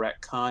by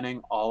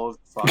retconning all of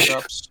the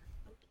fuck-ups.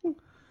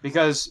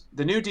 Because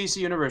the new DC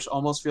universe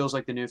almost feels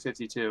like the new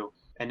 52,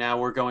 and now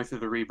we're going through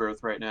the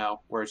rebirth right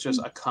now, where it's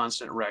just a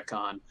constant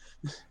retcon.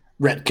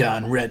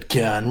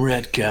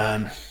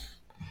 Retcon.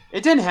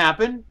 It didn't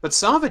happen, but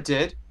some of it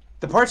did.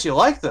 The parts you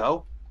like,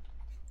 though.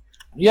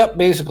 Yep,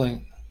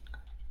 basically.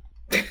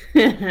 Oh,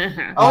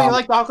 you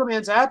like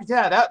Aquaman's app?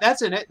 Yeah,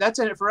 that's in it. That's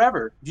in it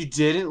forever. You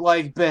didn't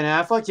like Ben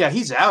Affleck? Yeah,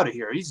 he's out of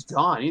here. He's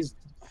gone.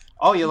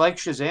 Oh, you like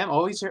Shazam?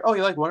 Oh, he's here. Oh,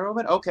 you like Wonder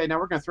Woman? Okay, now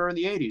we're gonna throw her in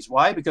the 80s.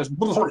 Why? Because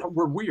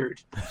we're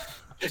weird.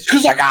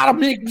 Because I gotta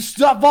make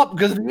stuff up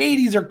because the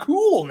 80s are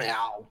cool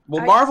now.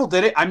 Well, Marvel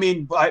did it. I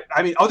mean,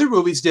 other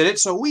movies did it,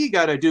 so we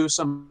gotta do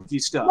some funky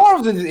stuff.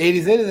 Marvel did the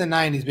 80s, they did the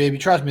 90s, baby.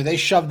 Trust me, they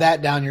shoved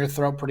that down your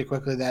throat pretty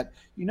quickly. That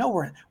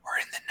we're in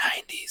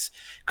the 90s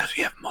because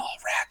we have Mall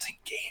Rats and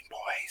Game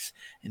Boys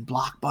and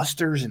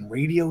Blockbusters and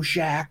Radio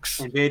Shacks.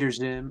 Invader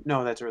Zim.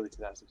 No, that's early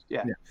 2000s.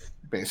 Yeah.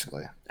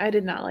 Basically. I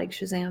did not like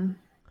Shazam.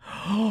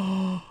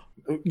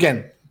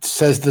 Again,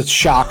 says the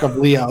shock of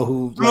Leo,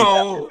 who.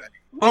 No.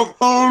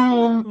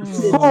 Oh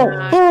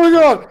my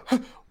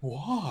God!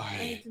 Why?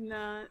 I did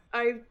not.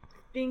 I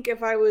think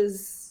if I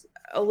was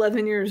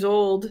 11 years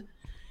old,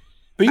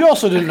 But you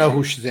also didn't know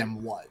who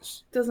Shazam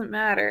was. doesn't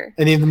matter.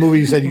 And in the movie,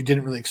 you said you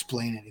didn't really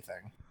explain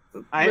anything.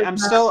 I'm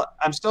still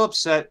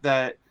upset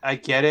that I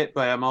get it,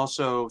 but I'm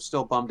also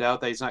still bummed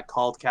out that he's not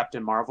called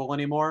Captain Marvel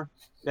anymore.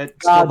 That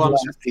still God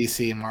bums bless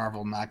DC and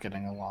Marvel not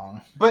getting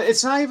along. But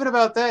it's not even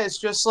about that. It's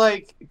just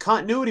like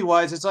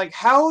continuity-wise. It's like,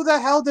 how the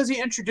hell does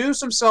he introduce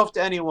himself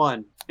to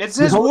anyone? It's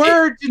his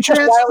word to Just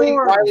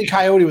transform. Wile E.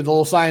 Coyote with a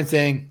little sign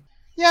saying,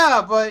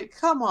 Yeah, but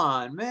come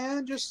on,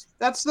 man.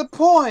 That's the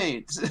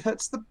point.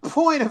 That's the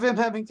point of him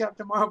having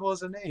Captain Marvel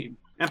as a name.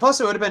 And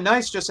plus, it would have been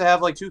nice just to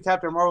have like two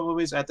Captain Marvel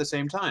movies at the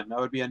same time. That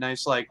would be a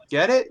nice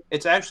get it?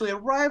 It's actually a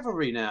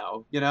rivalry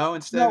now,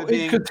 instead of it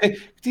being.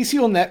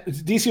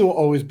 DC will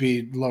always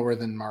be lower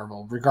than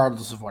Marvel,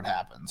 regardless of what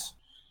happens.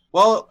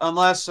 Well,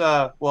 unless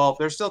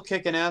they're still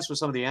kicking ass with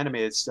some of the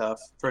animated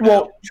stuff.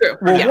 True.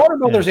 Warner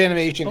Brothers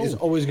animation is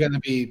always going to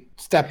be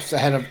steps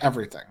ahead of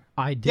everything.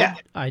 I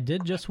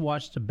did just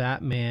watch the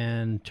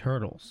Batman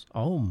Turtles.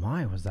 Oh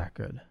my, was that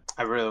good?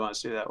 I really want to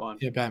see that one.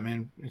 Yeah,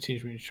 Batman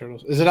Teenage Mutant Ninja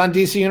Turtles. Is it on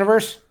DC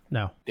Universe?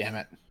 No. Damn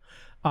it.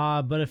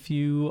 But if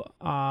you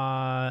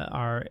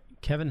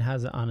Kevin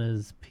has it on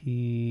his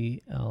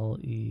PLEX.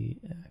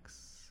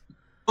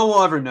 No one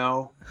will ever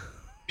know.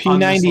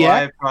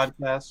 P90X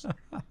podcast.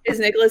 Is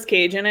Nicolas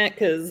Cage in it?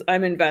 Because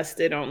I'm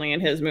invested only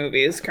in his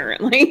movies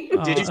currently.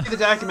 Did you see the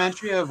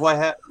documentary of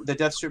the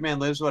Death Superman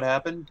Lives? What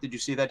happened? Did you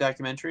see that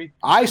documentary?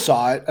 I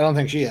saw it. I don't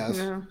think she has.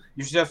 No.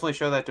 You should definitely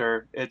show that to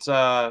her. It's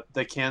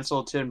the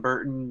canceled Tim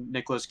Burton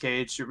Nicolas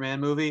Cage Superman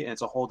movie, and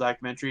it's a whole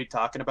documentary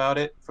talking about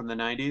it from the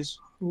 90s.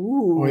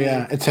 Ooh. Oh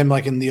yeah, it's him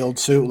in the old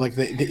suit.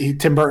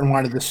 Tim Burton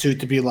wanted the suit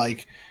to be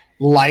light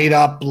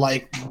up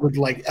with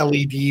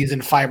LEDs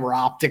and fiber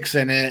optics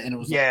in it, and it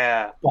was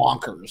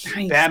bonkers.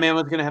 Nice. Batman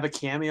was gonna have a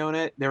cameo in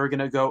it. They were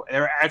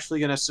actually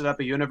gonna set up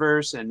a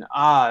universe, and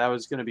that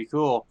was gonna be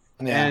cool.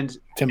 Yeah, and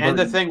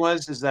the thing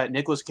is that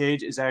Nicolas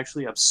Cage is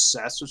actually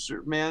obsessed with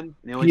Superman.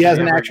 He has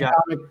an action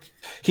comic.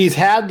 He's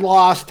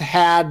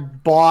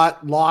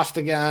bought, lost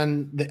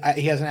again.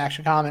 He has an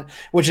action comic,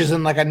 which is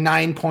in a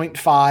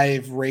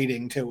 9.5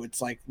 rating too.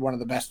 It's one of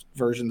the best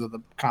versions of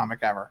the comic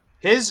ever.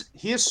 He is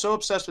so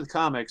obsessed with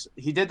comics.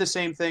 He did the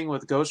same thing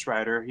with Ghost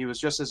Rider. He was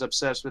just as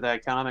obsessed with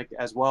that comic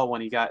as well when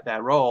he got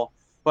that role.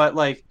 But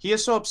he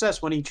is so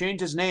obsessed when he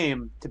changed his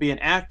name to be an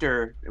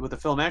actor with the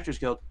Film Actors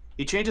Guild.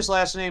 He changed his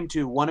last name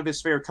to one of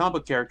his favorite comic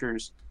book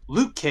characters,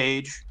 Luke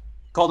Cage,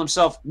 called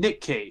himself Nick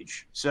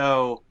Cage.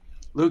 So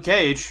Luke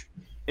Cage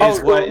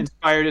is what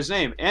inspired his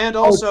name. And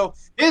also,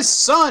 his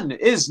son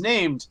is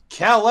named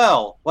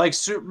Kal-El, like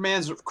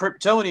Superman's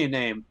Kryptonian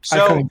name.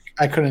 So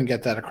I couldn't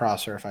get that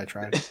across her if I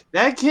tried.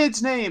 That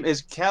kid's name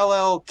is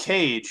Kal-El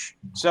Cage.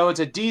 So it's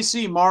a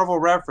DC Marvel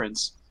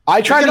reference.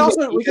 We can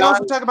also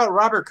talk about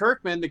Robert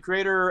Kirkman, the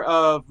creator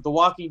of The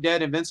Walking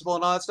Dead, Invincible,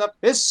 and all that stuff.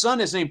 His son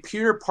is named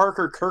Peter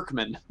Parker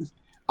Kirkman.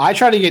 I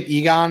tried to get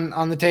Egon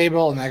on the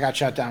table, and I got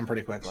shut down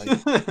pretty quickly.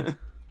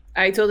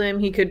 I told him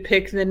he could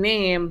pick the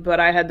name, but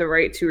I had the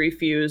right to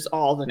refuse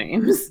all the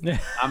names.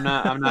 I'm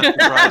not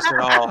surprised at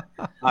all.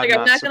 I'm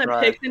not going to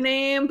pick the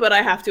name, but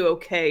I have to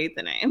okay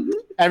the name.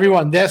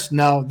 Everyone,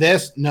 nope.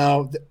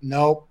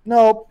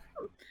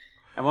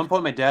 At one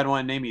point, my dad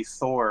wanted to name me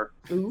Thor.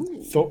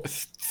 Ooh.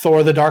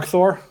 Thor, the Dark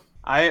Thor?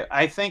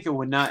 I think it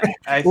would not.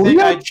 I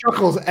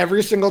chuckles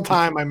every single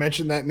time I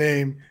mention that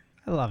name.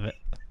 I love it.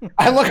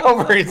 I look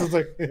over, he's just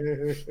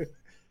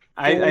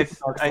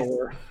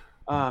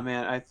oh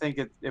man, I think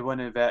it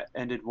wouldn't have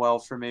ended well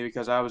for me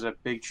because I was a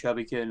big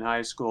chubby kid in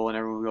high school, and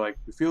everyone would be like,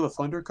 "You feel the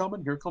thunder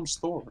coming? Here comes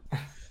Thor."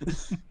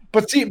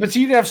 But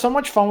you'd have so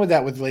much fun with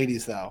that with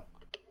ladies, though.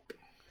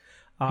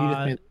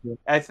 I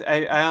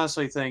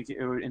honestly think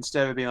it would,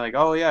 instead of being like,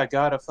 "Oh yeah,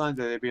 God of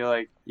Thunder," they'd be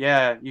like,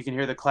 "Yeah, you can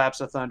hear the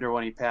claps of thunder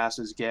when he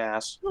passes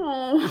gas."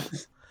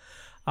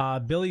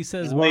 Billy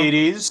says,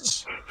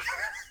 "Ladies."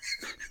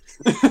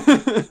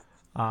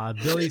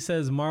 Billy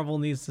says Marvel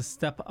needs to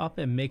step up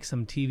and make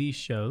some TV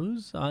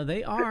shows.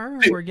 They are.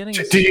 We're getting.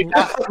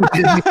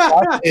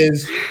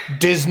 Is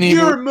Disney?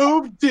 You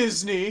removed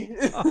Disney.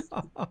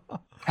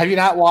 Have you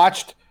not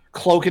watched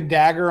Cloak and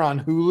Dagger on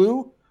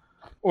Hulu,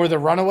 or The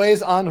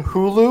Runaways on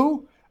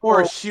Hulu,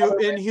 or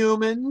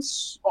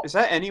Inhumans? Is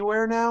that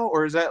anywhere now,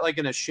 or is that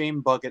in a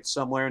shame bucket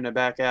somewhere in the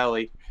back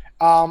alley?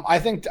 I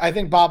think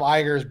Bob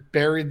Iger's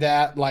buried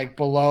that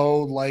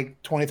below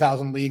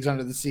 20,000 Leagues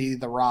Under the Sea,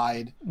 the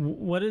ride.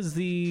 What is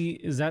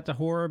that the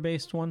horror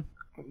based one?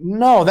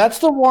 No, that's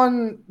the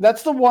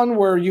one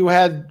where you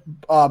had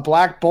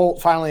Black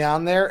Bolt finally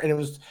on there, and it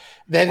was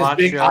then his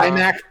big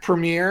IMAX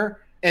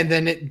premiere, and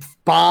then it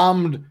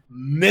bombed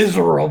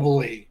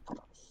miserably.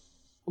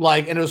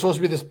 And it was supposed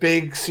to be this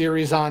big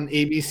series on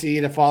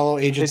ABC to follow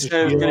Agents of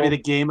S.H.I.E.L.D. It was going to be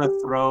the Game of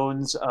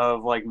Thrones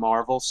of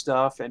Marvel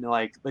stuff, and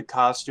the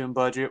costume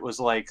budget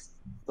was a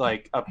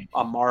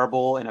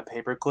marble and a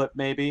paperclip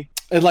maybe.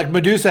 And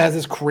Medusa has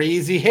this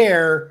crazy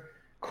hair,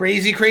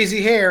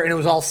 and it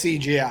was all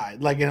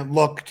CGI. And it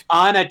looked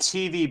on a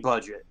TV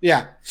budget.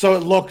 Yeah, so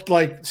it looked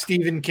like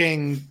Stephen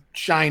King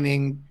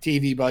Shining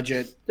TV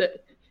budget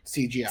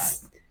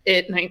CGI.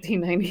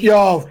 1990.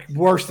 Yo,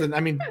 worse than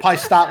probably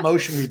stop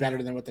motion would be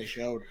better than what they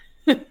showed.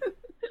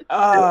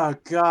 Oh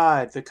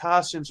God, the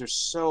costumes are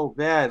so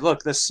bad.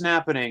 Look, the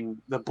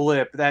snapping, the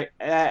blip, that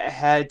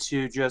had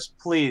to just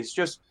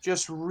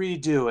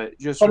redo it.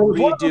 Just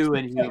redo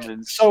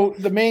Inhumans. So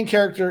the main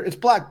character, it's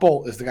Black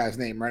Bolt is the guy's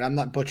name, right? I'm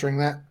not butchering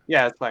that.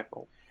 Yeah, it's Black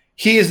Bolt.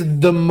 He is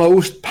the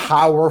most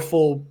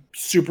powerful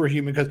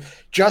superhuman because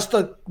just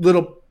a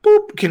little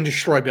boop, can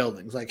destroy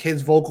buildings. Like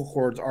his vocal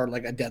cords are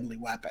like a deadly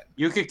weapon.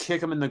 You could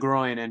kick him in the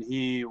groin and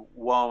he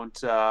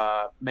won't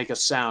make a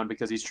sound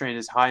because he's trained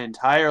his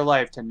entire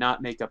life to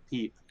not make a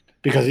peep.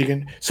 Because he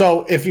can.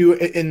 So if you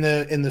in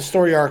the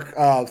story arc,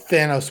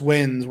 Thanos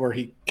wins where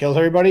he kills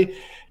everybody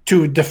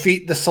to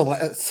defeat the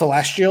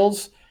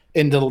Celestials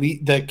and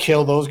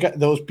kill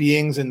those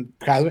beings, and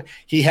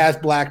he has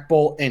Black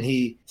Bolt and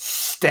he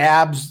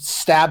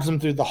stabs them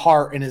through the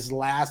heart, and his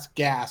last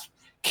gasp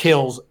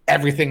kills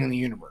everything in the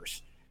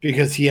universe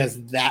because he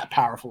has that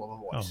powerful of a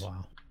voice. Oh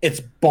wow!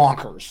 It's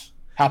bonkers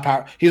how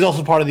powerful. He's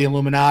also part of the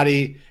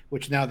Illuminati,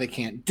 which now they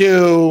can't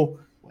do,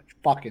 which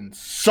fucking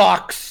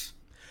sucks.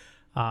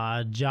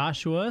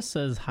 Joshua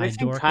says hi, They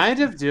can Dork. kind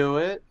of do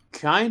it.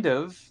 Kind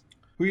of.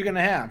 Who are you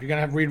gonna have? You're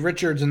gonna have Reed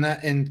Richards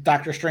in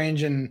Doctor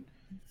Strange and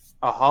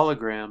A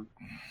hologram.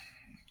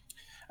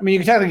 I mean, you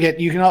can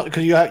technically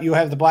because you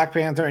have the Black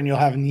Panther and you'll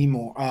have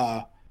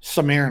Nemo,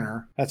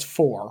 Submariner. That's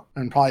 4,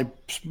 and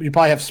you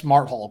probably have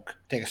Smart Hulk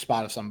take a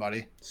spot of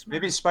somebody.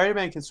 Maybe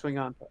Spider-Man can swing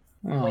on.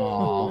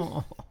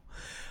 Oh,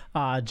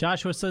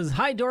 Joshua says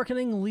hi,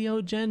 Dorkening,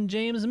 Leo, Jen,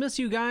 James. Miss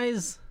you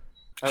guys.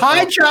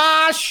 hi,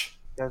 Josh.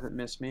 Doesn't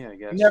miss me, I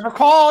guess. Never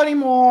call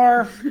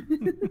anymore.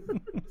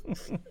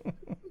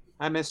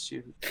 I missed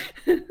you.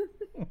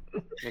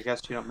 I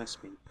guess you don't miss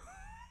me.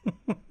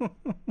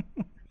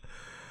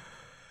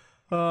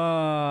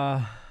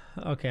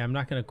 Okay, I'm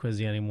not gonna quiz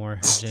you anymore,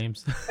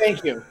 James.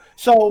 Thank you.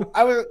 So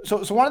so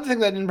one of the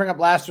things I didn't bring up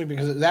last week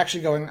because it was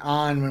actually going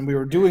on when we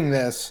were doing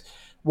this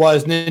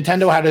was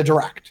Nintendo had a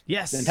direct.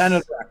 Yes.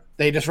 Nintendo Direct.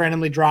 They just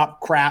randomly drop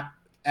crap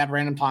at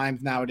random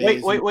times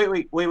nowadays.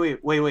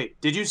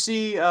 Wait. Did you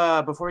see,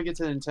 before we get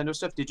to the Nintendo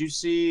stuff, did you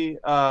see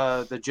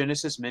the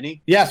Genesis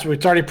Mini? Yes,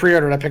 it's already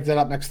pre-ordered. I picked it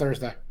up next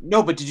Thursday.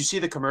 No, but did you see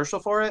the commercial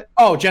for it?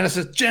 Oh,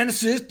 Genesis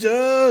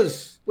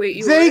does. Wait,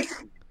 you They,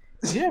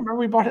 Yeah, remember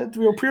we bought it.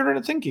 We were pre-ordered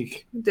at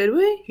ThinkGeek. did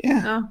we?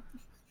 Yeah. Oh.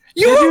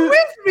 You Did were you-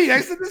 with me.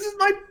 I said, "This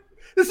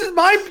is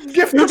my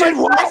gift." you to did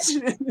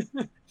myself."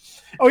 what?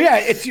 Oh yeah,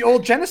 it's the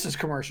old Genesis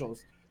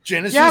commercials.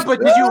 Genesis. Yeah, but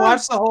did you does.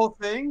 watch the whole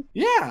thing?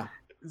 Yeah.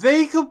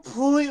 They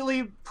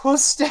completely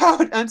pussed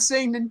out on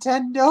saying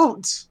Nintendo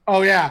don't.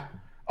 Oh yeah.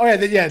 Oh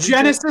yeah. Yeah.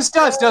 Genesis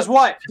does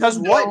what? Does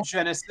No. what?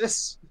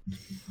 Genesis.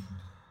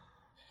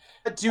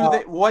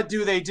 What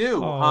do they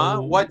do? Huh?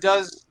 Oh. What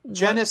does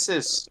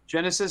Genesis?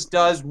 Genesis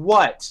does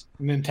what?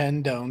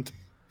 Nintendo don't.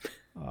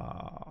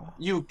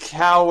 You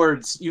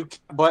cowards!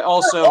 But They're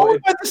also,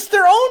 owned by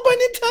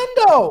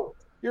Nintendo.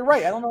 You're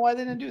right. I don't know why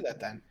they didn't do that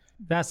then.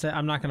 That's it.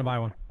 I'm not gonna buy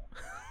one.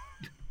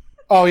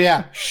 Oh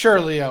yeah, sure,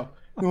 Leo.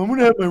 No, I'm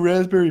gonna have my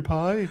Raspberry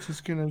Pi. I'm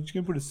just gonna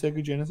put a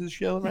Sega Genesis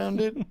shell around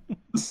it.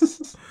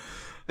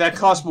 that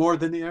costs more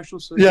than the actual.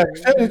 System. Yeah,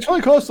 it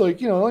only costs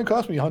it only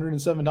cost me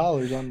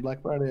 $107 on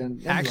Black Friday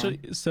and Amazon. Actually,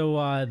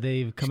 so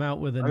they've come out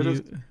with a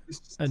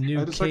new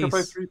I just like to buy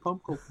case. 3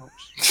 Pumpkin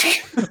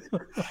Pops.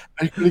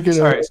 I gotta get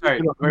Sorry.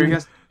 Where you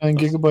guys? 9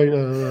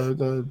 gigabyte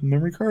the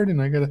memory card,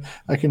 and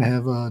I can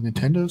have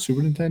Nintendo,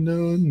 Super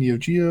Nintendo, Neo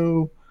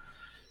Geo,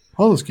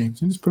 all those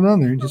games. And just put it on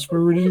there, and just we're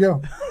ready to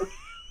go.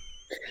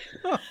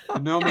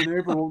 And now my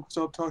neighbor won't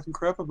stop talking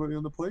crap about me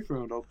on the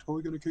playground. I'm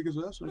totally gonna kick his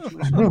ass.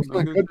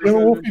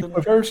 Wolfie,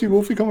 if I ever see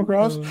Wolfie come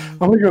across, I'm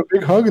gonna give a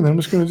big hug, and then I'm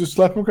just gonna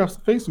slap him across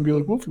the face and be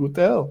like, "Wolfie, what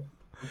the hell?"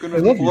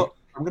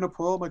 I'm gonna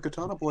pull out my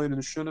katana blade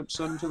and send him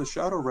to the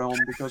shadow realm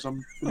because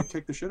I'm gonna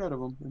kick the shit out of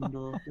him.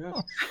 And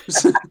yeah,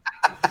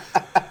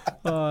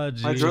 Oh,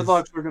 my geez.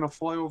 dreadlocks are gonna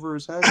fly over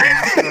his head.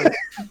 And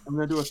I'm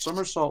gonna do a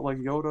somersault like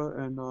Yoda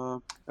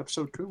in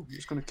episode 2. I'm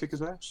just gonna kick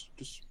his ass.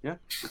 It's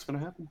gonna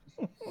happen.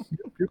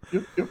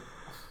 Yep.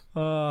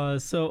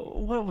 So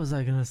what was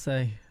I gonna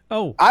say?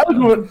 Oh, I was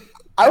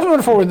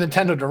moving forward with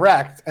Nintendo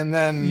Direct, and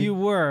then you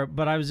were,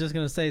 but I was just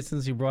gonna say,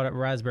 since you brought up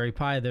Raspberry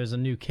Pi, there's a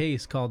new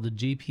case called the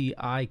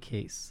GPI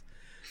case.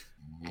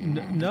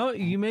 No,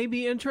 you may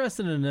be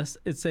interested in this.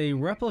 It's a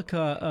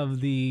replica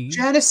of the.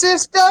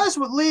 Genesis does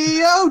what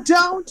Leo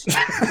don't.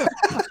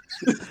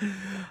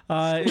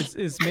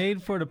 It's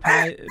made for the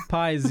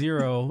Pi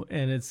Zero,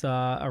 and it's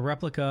a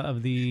replica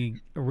of the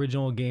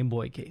original Game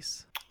Boy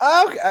case.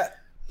 okay,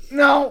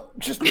 no,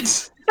 just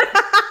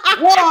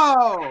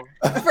Whoa!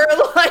 For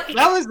like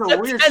That was a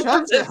weird tenth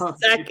of a shutdown.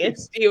 second,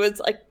 he was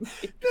like,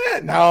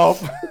 no.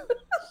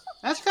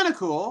 That's kind of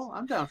cool.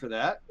 I'm down for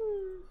that.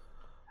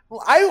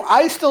 Well,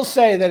 I still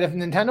say that if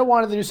Nintendo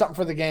wanted to do something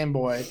for the Game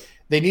Boy,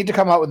 they need to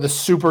come out with the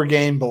Super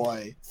Game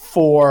Boy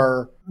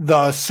for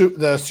the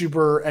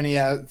Super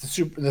NES, the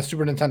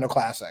Super Nintendo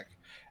Classic,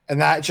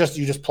 and that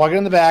you just plug it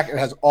in the back. It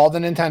has all the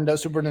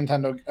Super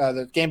Nintendo,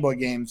 the Game Boy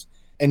games,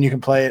 and you can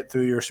play it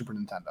through your Super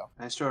Nintendo.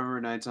 I still remember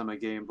nights on my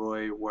Game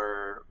Boy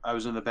where I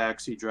was in the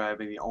backseat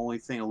driving. The only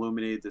thing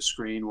illuminated the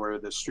screen were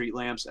the street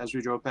lamps as we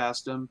drove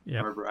past them. Yep. I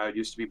remember I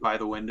used to be by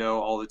the window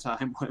all the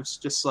time. It was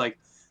just like,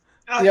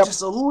 Yep.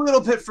 just a little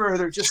bit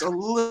further, just a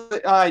little.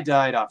 I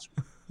died off.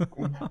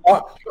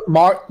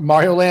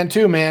 Mario Land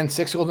 2, man,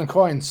 6 golden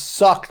coins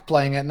sucked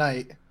playing at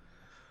night.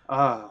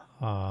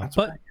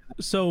 But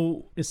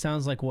so it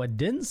sounds like what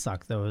didn't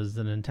suck though is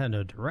the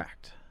Nintendo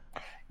Direct.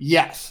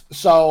 Yes.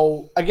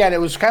 So again, it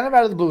was kind of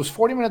out of the blue. It was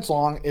 40 minutes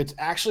long. It's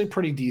actually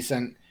pretty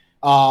decent.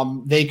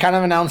 They kind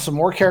of announced some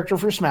more character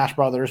for Smash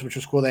Brothers, which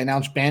was cool. They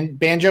announced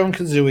Banjo and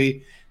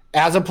Kazooie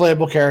as a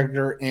playable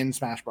character in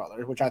Smash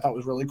Brothers, which I thought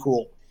was really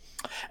cool.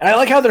 And I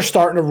like how they're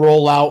starting to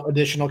roll out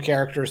additional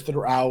characters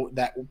throughout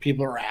that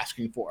people are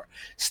asking for.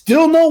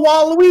 Still no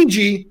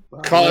Waluigi,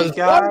 because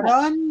got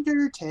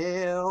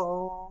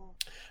Undertale.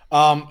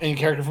 In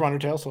character from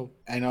Undertale, so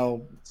I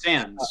know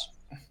Sans.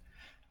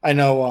 I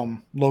know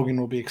Logan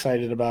will be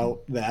excited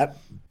about that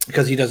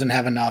because he doesn't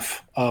have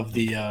enough of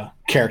the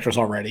characters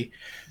already.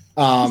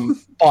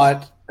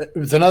 But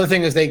another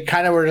thing is they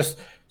kind of were just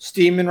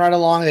steaming right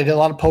along. They did a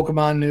lot of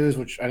Pokemon news,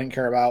 which I didn't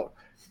care about.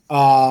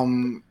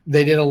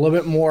 They did a little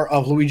bit more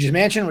of Luigi's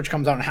Mansion, which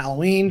comes out on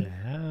Halloween,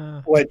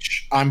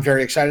 which I'm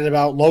very excited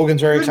about.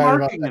 Logan's very excited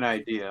about. Marketing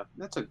idea.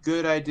 That's a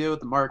good idea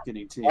with the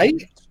marketing team. Right?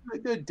 It's a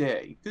good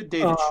day. Good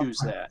day to choose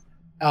that.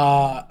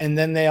 And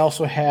then they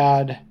also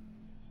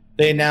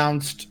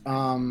announced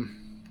a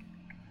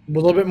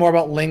little bit more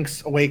about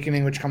Link's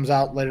Awakening, which comes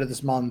out later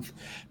this month.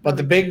 But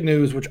the big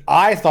news, which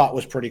I thought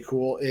was pretty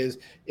cool, is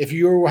if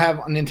you have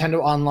a Nintendo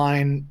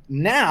Online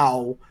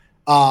now,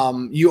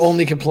 you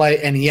only can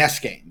play NES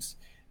games.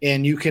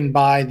 And you can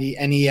buy the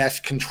NES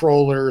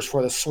controllers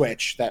for the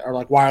Switch that are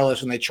like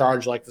wireless and they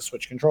charge like the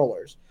Switch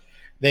controllers.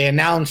 They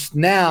announced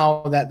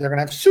now that they're going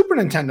to have Super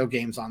Nintendo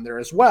games on there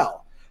as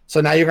well.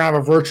 So now you're going to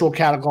have a virtual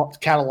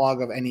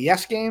catalog of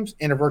NES games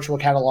and a virtual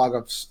catalog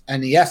of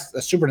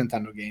Super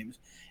Nintendo games.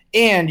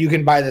 And you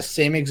can buy the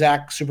same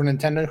exact Super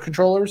Nintendo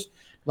controllers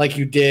like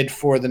you did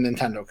for the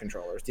Nintendo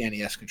controllers, the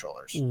NES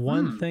controllers.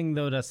 One thing,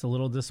 though, that's a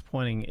little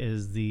disappointing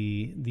is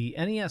the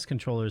NES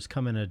controllers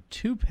come in a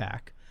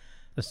 2-pack.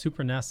 The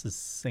Super NES is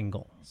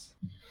singles.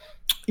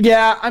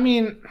 Yeah, I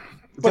mean...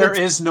 There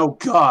is no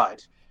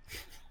God.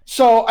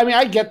 So, I mean,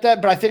 I get that,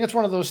 but I think it's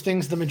one of those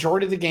things. The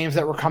majority of the games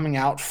that were coming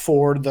out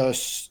for the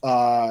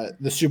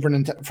Super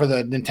Nintendo for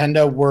the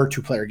Nintendo were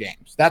 2-player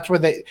games. That's where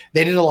they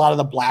did a lot of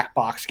the black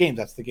box games.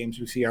 That's the games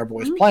we see our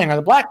boys playing are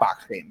the black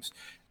box games.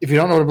 If you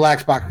don't know what a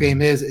black box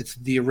game is, it's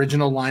the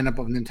original lineup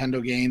of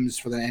Nintendo games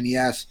for the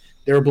NES.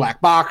 They were black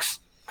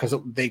box because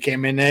they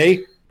came in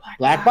a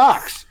black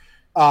box.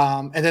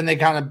 And then they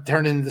kind of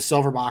turned into the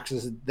silver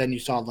boxes. And then you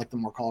saw like the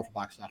more colorful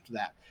boxes after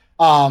that.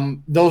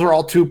 Those are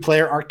all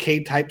 2-player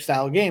arcade type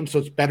style games, so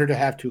it's better to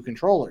have 2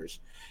 controllers.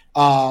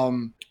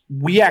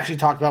 We actually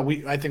talked about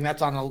I think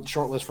that's on a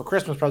short list for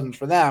Christmas presents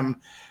for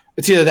them.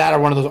 It's either that or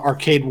one of those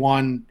arcade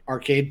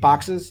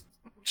boxes.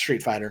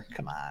 Street Fighter,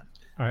 come on.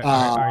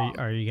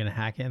 Are you gonna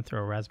hack it and throw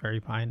a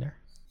Raspberry Pi in there?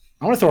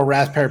 I want to throw a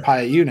Raspberry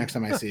Pi at you next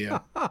time I see you,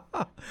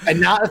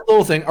 and not a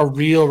little thing, a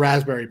real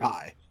Raspberry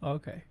Pi.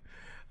 Okay.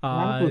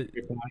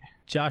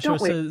 Joshua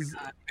says.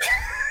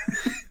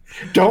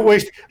 Don't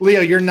waste,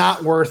 Leo. You're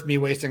not worth me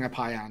wasting a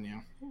pie on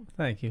you.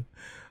 Thank you.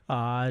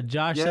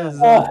 Josh says.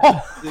 That's not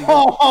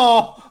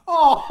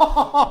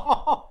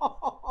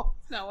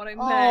what I meant.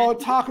 Oh,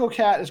 Taco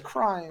Cat is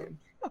crying.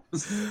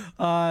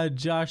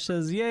 Josh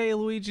says, "Yay,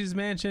 Luigi's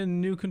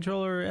Mansion, new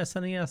controller,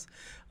 SNES."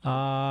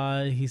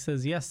 He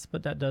says, "Yes,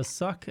 but that does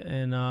suck."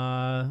 And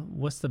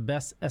what's the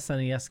best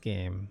SNES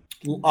game?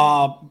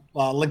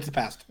 Link to the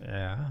Past.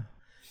 Yeah.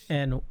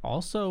 And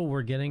also,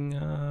 we're getting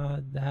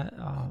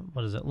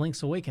what is it?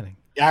 Link's Awakening.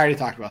 Yeah, I already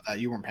talked about that.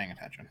 You weren't paying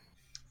attention.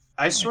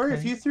 I swear,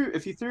 if you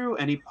threw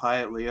any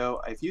pie at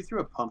Leo, if you threw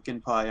a pumpkin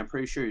pie, I'm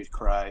pretty sure he'd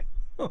cry.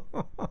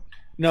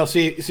 No,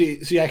 see,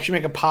 I should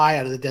make a pie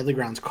out of the Deadly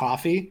Grounds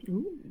coffee,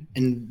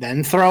 and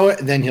then throw it.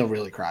 Then he'll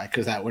really cry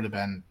because that would have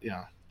been,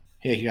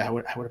 hey, I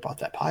would have bought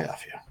that pie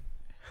off you.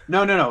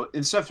 No.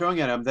 Instead of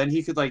throwing at him, then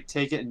he could like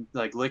take it and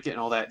like lick it and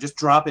all that. Just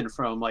drop it in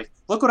front of him, like,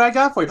 look what I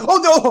got for you. Oh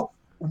no!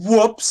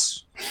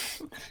 Whoops!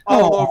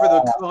 All over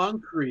the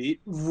concrete.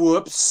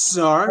 Whoops!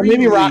 Sorry. Or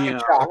maybe Rocket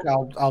Chalk.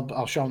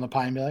 I'll show him the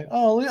pie and be like,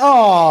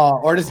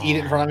 oh, or just eat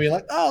it in front of me,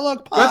 like, oh,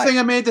 look, pie. Good thing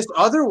I made this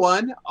other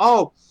one.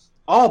 Oh,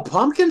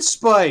 pumpkin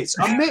spice.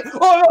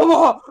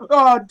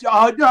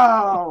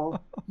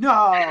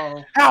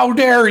 No. How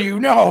dare you?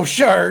 No,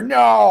 sir,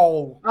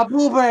 no. A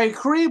blueberry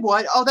cream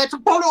one. Oh, that's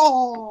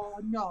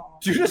no.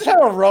 Do you just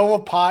have a row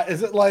of pie?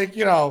 Is it like,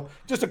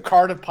 just a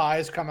cart of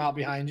pies come out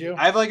behind you?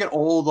 I have like an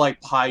old like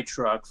pie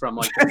truck from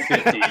like the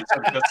 50s.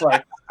 I'm just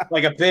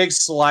like a big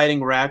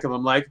sliding rack of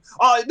them. Like,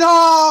 oh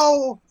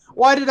no!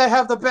 Why did I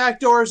have the back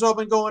doors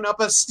open going up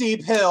a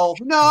steep hill?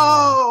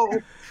 No!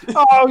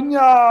 Oh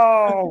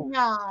no!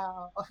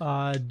 No.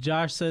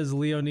 Josh says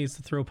Leo needs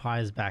to throw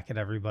pies back at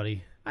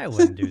everybody. I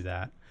wouldn't do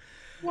that.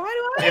 Why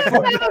do I have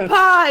a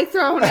pie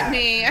thrown at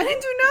me? I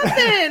didn't do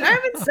nothing. I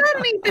haven't said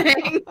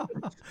anything.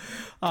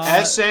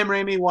 As Sam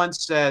Raimi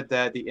once said,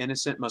 that the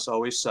innocent must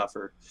always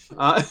suffer.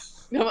 Am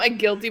I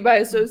guilty by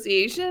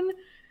association?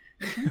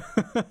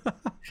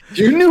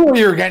 You knew what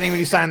you were getting when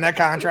you signed that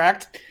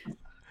contract.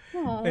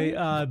 Hey,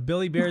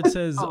 Billy Baird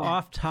says,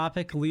 off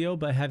topic, Leo,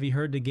 but have you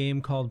heard the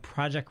game called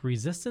Project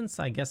Resistance?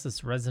 I guess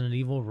it's Resident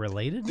Evil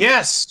related.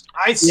 Yes,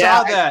 I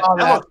saw that.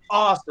 That looked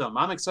awesome.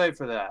 I'm excited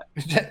for that.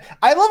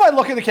 I love I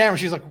look at the camera.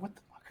 She's like, what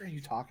the fuck are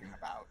you talking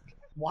about?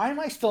 Why am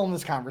I still in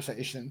this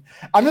conversation?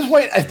 I'm just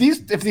waiting.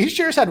 If these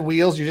chairs had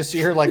wheels, you just see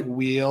her like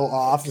wheel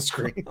off the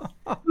screen.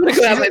 I'm gonna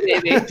go have my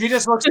baby. She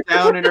just looks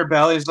down in her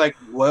belly. Is like,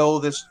 will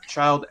this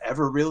child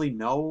ever really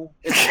know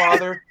its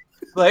father?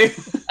 Like,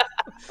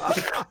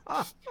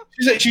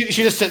 she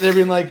just sitting there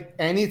being like,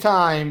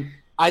 anytime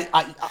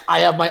I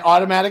have my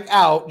automatic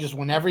out, just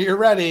whenever you're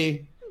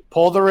ready,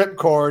 pull the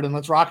ripcord and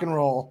let's rock and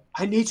roll.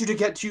 I need you to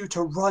get you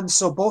to run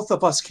so both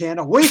of us can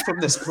away from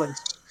this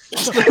place.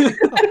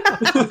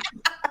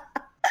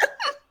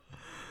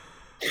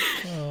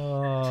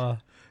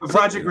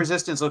 Project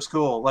Resistance looks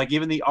cool. Like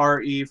even the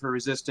RE for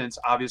Resistance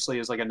obviously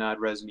is like a nod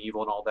Resident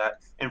Evil and all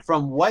that. And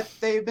from what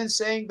they've been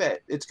saying,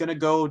 that it's going to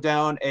go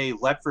down a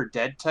Left 4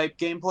 Dead type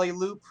gameplay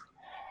loop,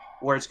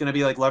 where it's going to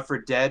be like Left 4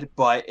 Dead,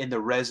 but in the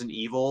Resident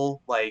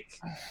Evil. Like,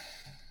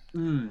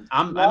 I'm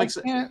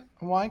excited.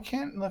 Why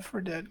can't Left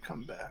 4 Dead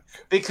come back?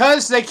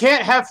 Because they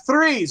can't have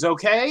threes,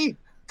 okay?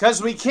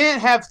 Because we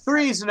can't have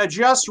threes in a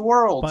just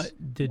world. But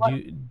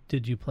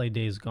did you play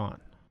Days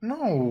Gone?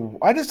 No,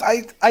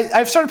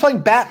 I've started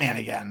playing Batman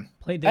again.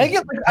 Play Days.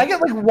 I get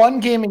like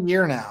one game a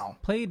year now.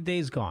 Play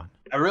Days Gone.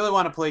 I really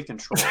want to play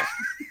Control.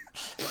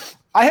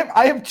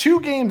 I have 2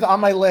 games on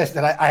my list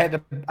that I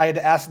had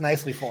to ask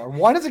nicely for.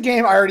 One is a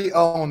game I already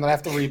own that I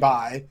have to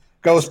rebuy,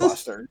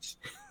 Ghostbusters,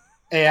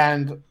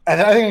 and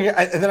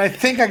then I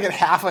think I get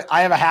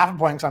I have a half a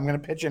point, so I'm going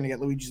to pitch in to get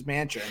Luigi's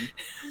Mansion,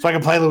 so I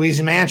can play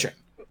Luigi's Mansion.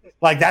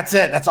 Like that's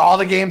it. That's all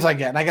the games I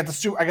get, and I get the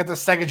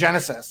Sega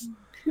Genesis,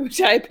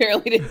 which I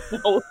apparently didn't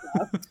know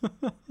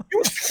about.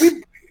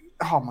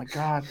 Oh my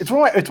god! It's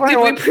when Did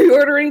we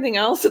pre-order anything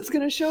else that's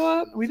going to show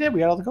up? We did. We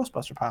got all the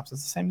Ghostbuster pops.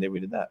 It's the same day we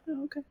did that.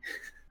 Oh, okay.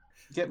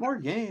 Get more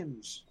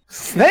games.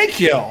 Thank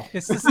you.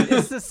 It's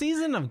the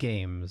season of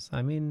games.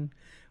 I mean,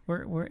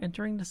 we're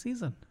entering the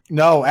season.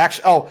 No,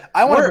 actually,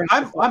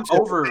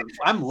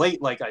 I'm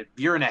late like a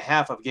year and a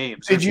half of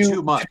games. Did you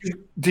 2 months.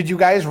 Did you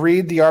guys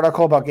read the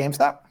article about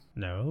GameStop?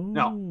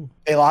 No.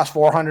 They lost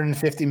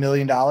 $450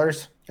 million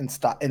in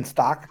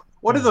stock.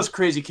 What did those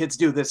crazy kids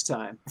do this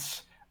time?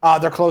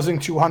 They're closing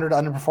 200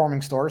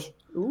 underperforming stores.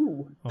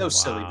 Ooh.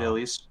 Those silly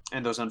billies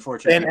and those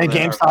unfortunate. And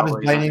GameStop is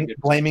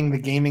blaming the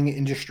gaming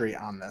industry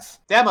on this.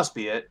 That must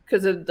be it.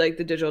 Because of like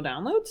the digital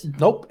downloads?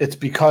 Nope. It's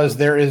because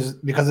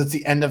it's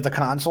the end of the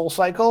console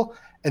cycle,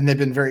 and they've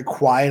been very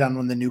quiet on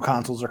when the new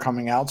consoles are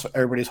coming out. So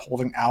everybody's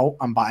holding out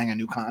on buying a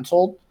new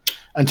console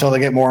until they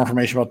get more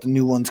information about the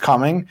new ones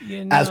coming.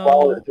 As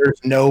well as there's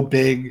no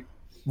big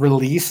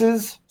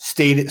releases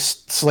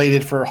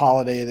slated for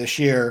holiday this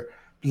year.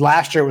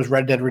 Last year it was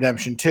Red Dead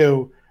Redemption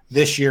 2.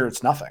 This year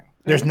it's nothing.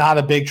 There's not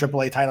a big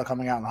AAA title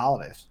coming out in the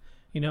holidays.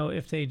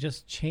 If they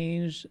just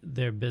change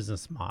their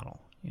business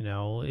model,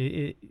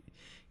 you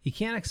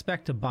can't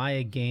expect to buy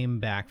a game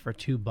back for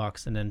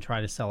 $2 and then try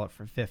to sell it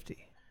for $50.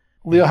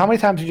 Leo, how many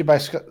times did you buy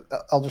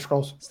Elder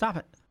Scrolls? Stop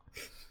it.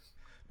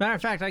 Matter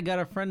of fact, I got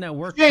a friend at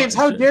work. James,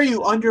 how dare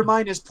you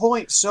undermine his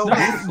point so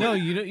No,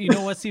 you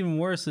know what's even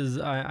worse is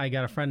I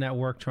got a friend at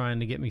work trying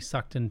to get me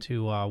sucked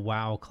into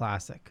WoW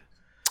Classic.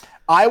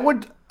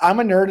 I'm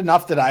a nerd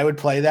enough that I would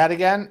play that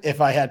again if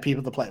I had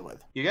people to play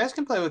with. You guys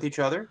can play with each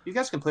other. You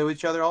guys can play with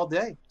each other all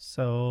day.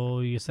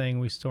 So you're saying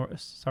we start a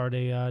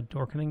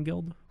Dorkening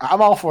guild?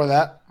 I'm all for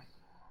that.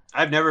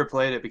 I've never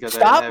played it because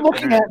Stop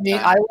looking at me.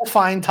 I will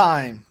find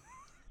time.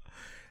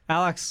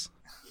 Alex,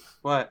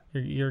 what?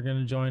 You're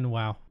gonna join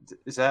WoW?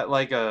 Is that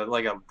like a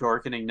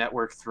Dorkening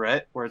network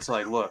threat where it's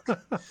like, look,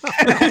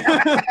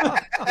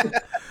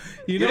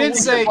 you didn't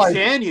say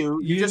can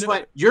you? You just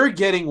went. You're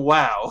getting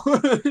WoW.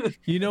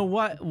 You know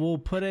what? We'll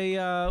put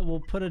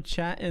a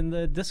chat in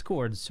the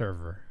Discord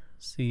server.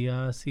 See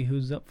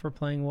who's up for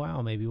playing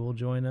WoW. Maybe we'll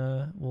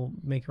we'll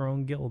make our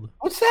own guild.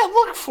 What's that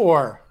look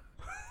for?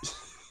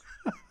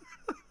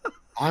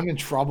 I'm in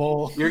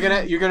trouble. You're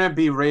gonna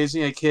be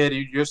raising a kid.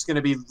 And you're just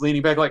gonna be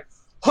leaning back like,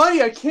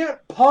 honey, I can't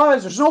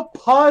pause. There's no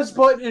pause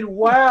button in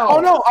WoW. Oh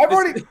no,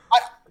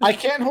 I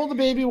can't hold the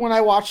baby when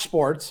I watch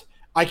sports.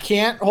 I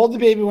can't hold the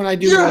baby when I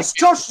do. Yes,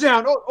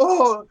 touchdown.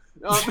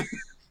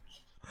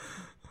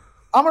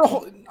 I'm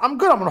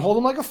good. I'm gonna hold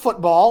him like a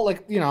football,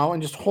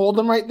 and just hold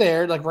him right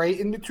there, like right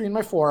in between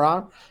my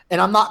forearm,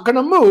 and I'm not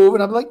gonna move.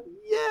 And I'm like,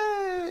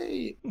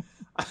 yay!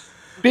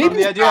 Baby,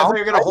 the idea I thought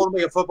you were gonna hold him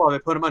like a football. They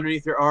put him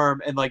underneath your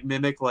arm and like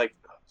mimic like.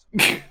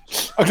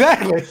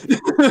 Exactly.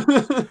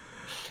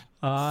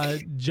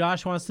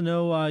 Josh wants to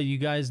know, you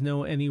guys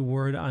know any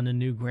word on a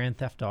new Grand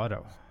Theft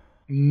Auto?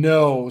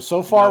 No.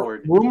 So far,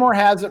 rumor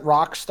has it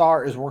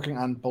Rockstar is working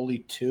on Bully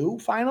 2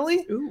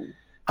 finally. Ooh.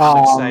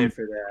 I'm excited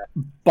for that.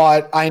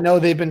 But I know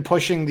they've been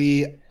pushing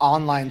the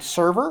online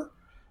server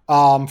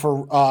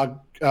for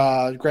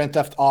Grand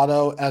Theft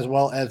Auto, as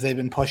well as they've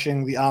been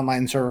pushing the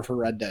online server for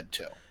Red Dead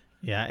 2.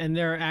 Yeah, and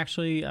there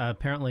actually,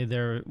 apparently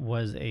there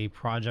was a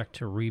project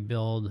to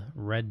rebuild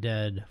Red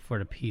Dead for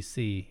the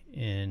PC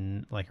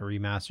in like a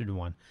remastered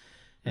one.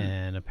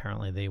 And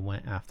apparently they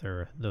went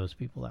after those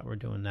people that were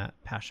doing that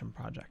passion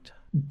project.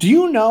 Do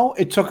you know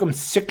it took them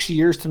 6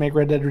 years to make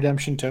Red Dead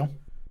Redemption 2?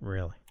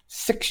 Really?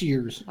 6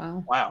 years.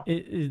 Wow.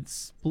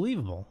 It's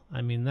believable.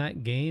 I mean,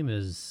 that game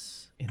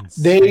is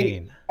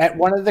insane. At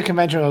one of the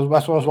conventions I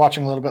was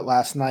watching a little bit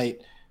last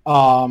night,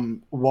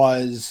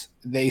 was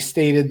they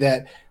stated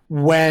that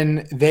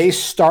when they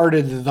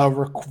started the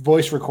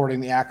voice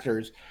recording the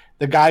actors,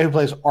 the guy who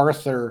plays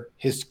Arthur,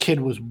 his kid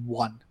was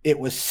 1. It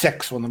was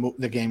 6 when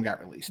the game got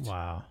released.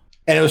 Wow.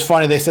 And it was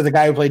funny. They said the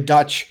guy who played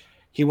Dutch,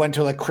 he went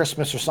to like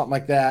Christmas or something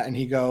like that, and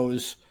he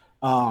was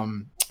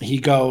talking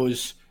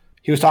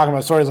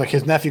about stories like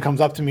his nephew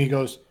comes up to me, he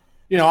goes,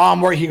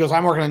 I'm working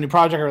on a new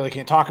project, I really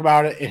can't talk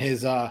about it. And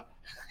his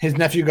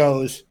nephew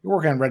goes, "You're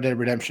working on Red Dead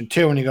Redemption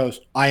 2," and he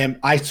goes,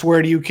 I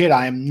swear to you, kid,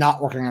 I am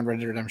not working on Red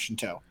Dead Redemption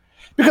 2.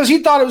 Because he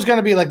thought it was going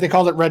to be like, they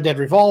called it Red Dead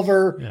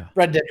Revolver,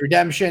 Red Dead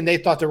Redemption. They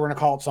thought they were going to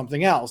call it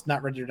something else,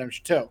 not Red Dead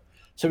Redemption 2.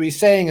 So he's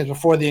saying is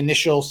before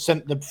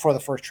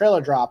the first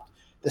trailer dropped,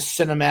 the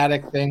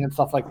cinematic thing and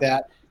stuff like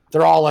that,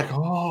 they're all like,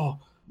 "Oh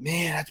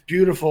man, that's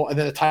beautiful." And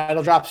then the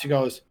title drops, he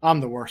goes,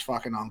 "I'm the worst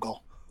fucking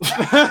uncle."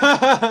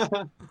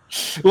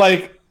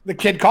 Like the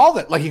kid called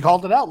it, like he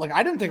called it out. Like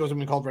I didn't think it was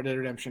going to be called Red Dead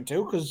Redemption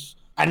 2 because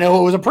I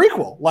know it was a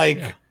prequel.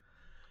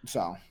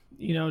 So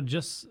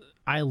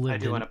I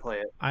do want to play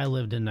it. I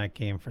lived in that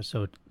game for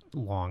so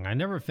long. I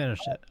never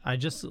finished it. I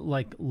just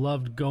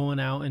loved going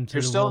out into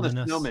You're the still wilderness. in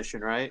the snow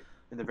mission, right?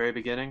 In the very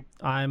beginning.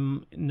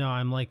 I'm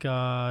like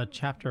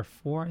chapter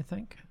 4, I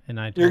think. And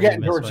you're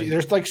getting towards.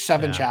 There's like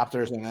 7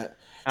 chapters in it.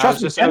 I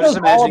was just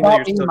imagining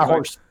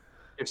that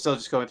you're still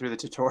just going through the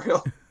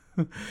tutorial.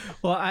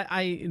 Well,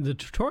 the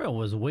tutorial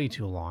was way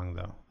too long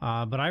though.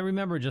 But I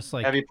remember just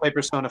like. Have you played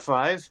Persona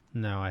 5?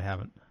 No, I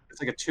haven't.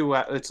 It's like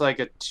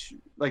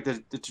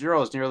the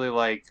tutorial is nearly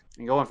like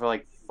you're going for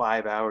like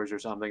 5 hours or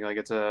something. Like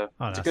it's a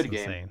good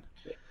game.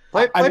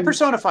 Play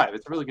Persona 5.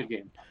 It's a really good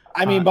game.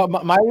 I mean, but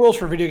my rules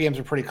for video games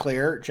are pretty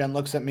clear. Jen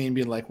looks at me and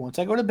be like, "Once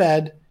I go to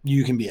bed,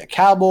 you can be a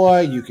cowboy,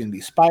 you can be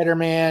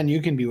Spider-Man,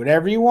 you can be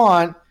whatever you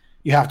want.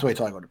 You have to wait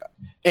till I go to bed."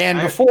 And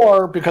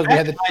because we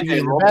had the TV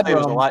in the bedroom,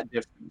 was a lot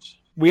different.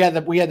 We had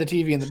the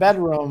TV in the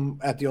bedroom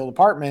at the old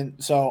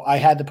apartment, so I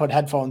had to put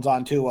headphones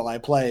on too while I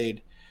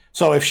played.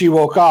 So if she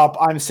woke up,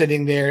 I'm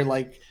sitting there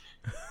like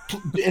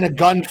in a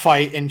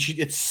gunfight, and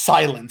it's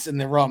silence in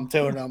the room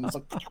too, and I'm just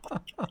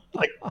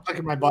like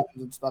clicking my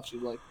buttons and stuff.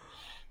 She's like,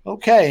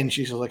 "Okay," and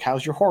she's like,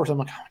 "How's your horse?" I'm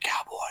like, "I'm a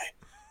cowboy,"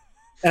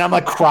 and I'm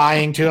like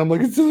crying too. I'm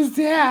like, "It's so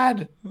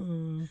sad."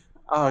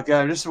 Oh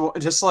god,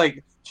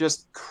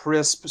 just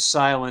crisp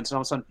silence, and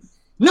all of a sudden,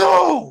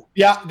 no.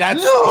 Yeah,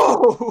 that's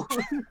no.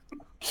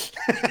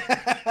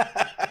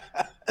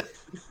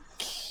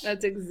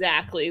 That's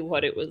exactly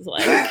what it was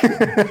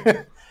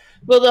like.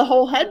 Well, the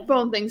whole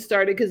headphone thing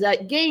started because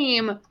that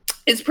game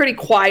is pretty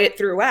quiet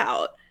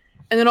throughout.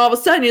 And then all of a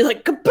sudden, you're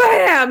like,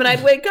 kabam! And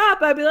I'd wake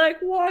up. I'd be like,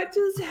 what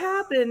just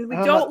happened? We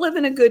don't live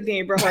in a good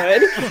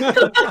neighborhood.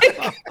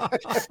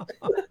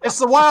 It's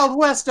the Wild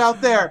West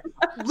out there.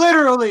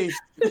 Literally.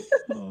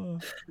 I'm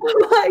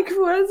like,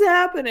 what is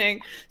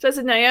happening? So I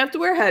said, now you have to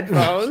wear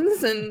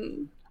headphones.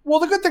 And well,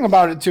 the good thing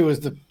about it, too, is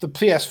the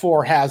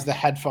PS4 has the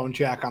headphone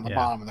jack on the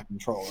bottom of the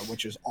controller,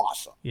 which is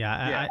awesome.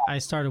 Yeah. I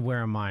started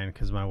wearing mine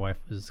because my wife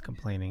was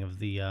complaining of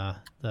the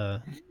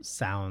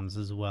sounds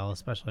as well,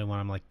 especially when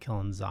I'm like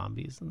killing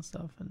zombies and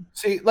stuff. And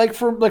see,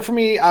 for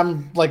me,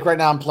 I'm like right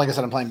now, like I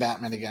said, I'm playing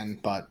Batman again.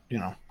 But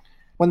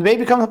when the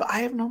baby comes up, I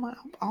have no.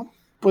 I'll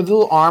with the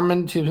little arm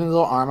and the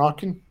little arm,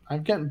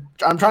 I'm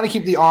trying to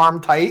keep the arm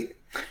tight.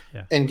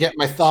 Yeah. And get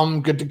my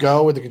thumb good to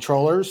go with the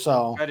controllers.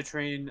 So try to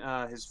train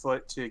his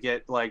foot to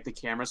get like the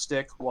camera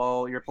stick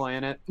while you're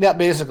playing it. Yeah,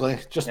 basically,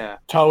 just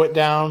toe it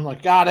down.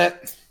 Like, got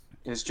it.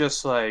 It's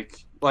just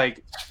like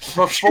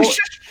before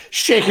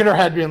shaking her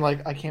head, being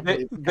like, "I can't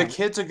believe it." The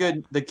kid's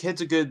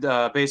a good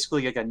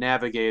basically like a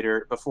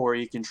navigator before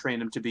you can train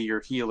him to be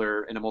your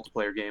healer in a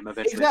multiplayer game.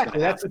 Eventually,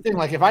 exactly. That's the thing.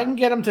 Like, if I can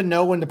get him to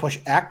know when to push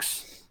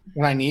X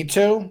when I need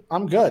to,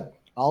 I'm good.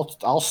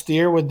 I'll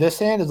steer with this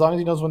hand as long as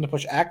he knows when to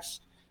push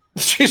X.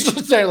 She's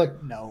just there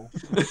like, no.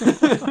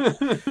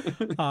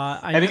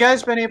 Have you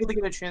guys been able to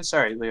get a chance?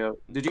 Sorry, Leo.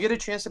 Did you get a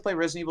chance to play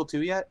Resident Evil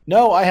 2 yet?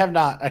 No, I have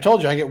not. I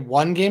told you I get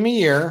 1 game a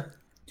year.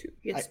 2.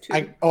 It's 2.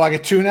 I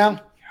get 2 now?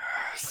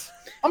 Yes.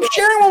 I'm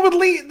sharing one with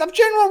Lee. I'm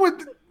sharing one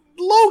with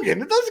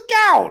Logan. It doesn't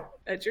count.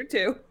 That's your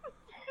 2.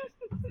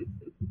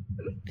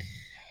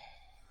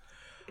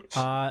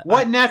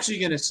 What next are you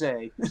going to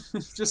say?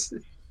 Just...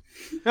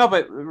 No,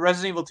 but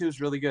Resident Evil 2 is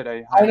really good.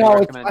 I know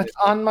recommend it's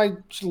on my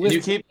list.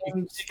 You keep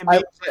me.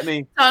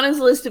 It's on his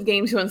list of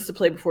games he wants to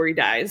play before he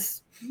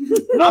dies.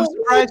 I'm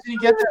surprised you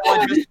didn't get that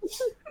one.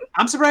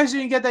 I'm surprised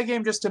you didn't get that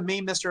game just to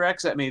meme Mr.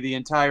 X at me the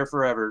entire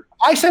forever.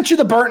 I sent you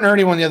the Bert and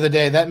Ernie one the other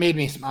day. That made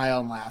me smile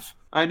and laugh.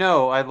 I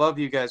know. I love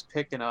you guys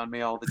picking on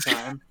me all the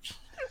time.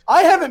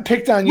 I haven't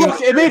picked on you.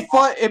 Look,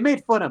 it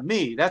made fun of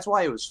me. That's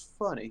why it was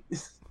funny.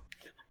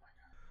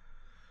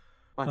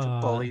 Bunch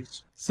of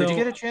bullies. So, did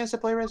you get a chance to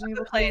play Resident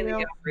Evil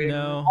 2?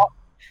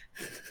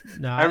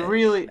 No.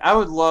 I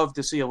would love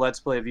to see a Let's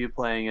Play of you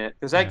playing it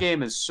because that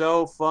game is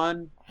so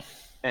fun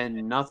and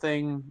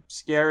nothing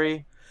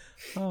scary.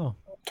 Oh,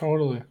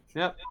 totally.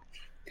 Yep.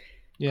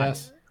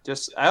 Yes.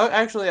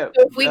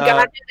 If we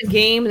got in the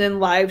game and then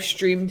live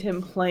streamed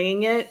him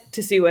playing it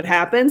to see what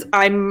happens,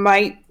 I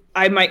might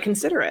I might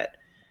consider it.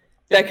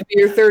 That could be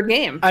your third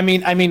game. I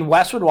mean,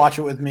 Wes would watch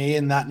it with me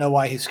and not know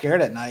why he's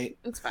scared at night.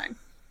 That's fine.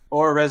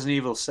 Or Resident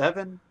Evil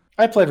 7.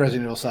 I played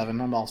Resident Evil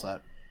 7. I'm all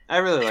set. I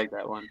really like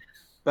that one.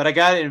 But I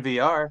got it in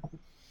VR.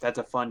 That's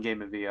a fun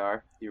game in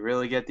VR. You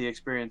really get the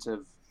experience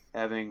of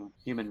having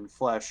human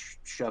flesh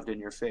shoved in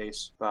your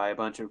face by a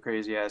bunch of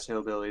crazy ass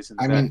hillbillies. In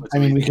the I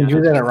mean, we can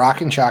do that at Rock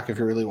and Shock if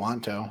you really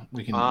want to.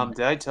 We can.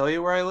 Did I tell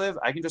you where I live?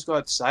 I can just go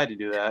outside and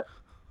do that.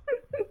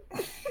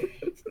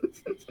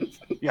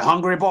 You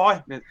hungry,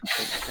 boy?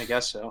 I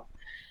guess so.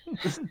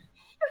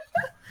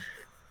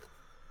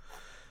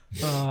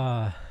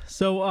 Time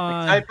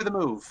for the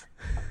move.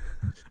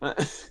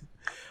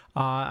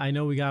 I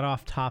know we got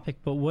off topic,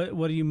 but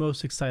what are you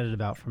most excited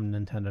about from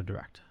Nintendo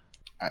Direct?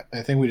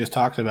 I think we just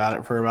talked about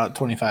it for about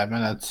 25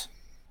 minutes.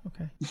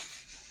 Okay.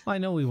 Well, I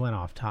know we went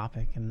off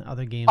topic and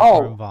other games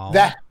were involved.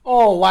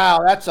 Wow,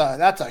 that's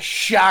a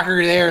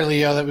shocker there,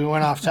 Leo, that we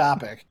went off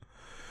topic.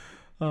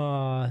 What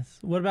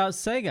about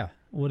Sega?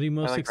 What are you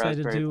most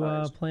excited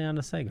to play on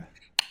the Sega?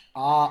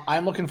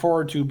 I'm looking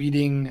forward to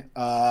beating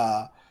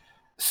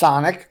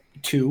Sonic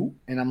 2,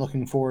 and I'm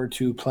looking forward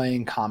to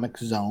playing Comic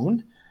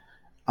Zone.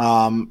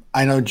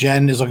 I know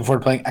Jen is looking forward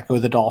to playing Echo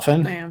the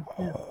Dolphin. I am.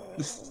 Yeah.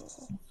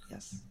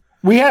 Yes.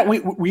 We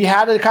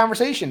had a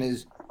conversation.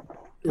 Is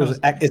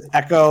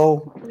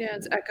Echo? Yeah,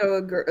 it's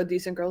Echo a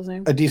decent girl's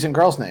name. A decent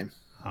girl's name.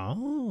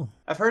 Oh,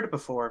 I've heard it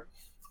before.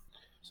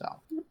 So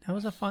that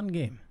was a fun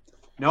game.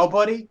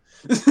 Nobody?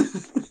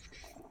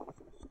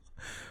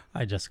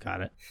 I just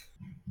got it.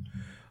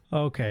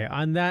 Okay,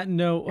 on that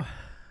note,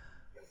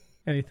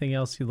 anything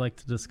else you'd like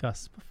to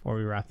discuss before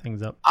we wrap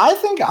things up? I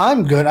think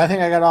I'm good. I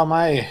think I got all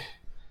my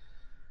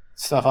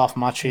stuff off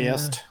my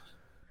chest.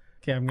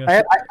 Okay, I'm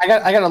gonna. I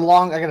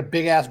got a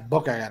big ass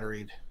book I got to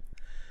read.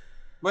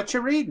 What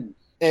you reading?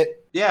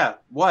 Yeah.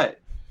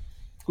 What?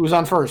 Who's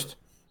on first?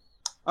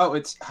 Oh,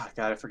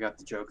 God, I forgot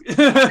the joke.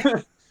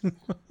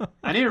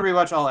 I need to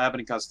rewatch all Abbott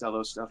and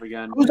Costello stuff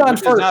again. Who's on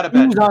first?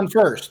 Who's on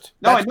first?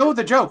 No, I know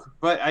the joke,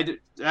 but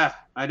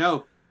I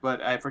know,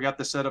 but I forgot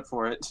the setup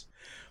for it.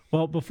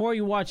 Well, before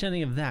you watch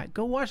any of that,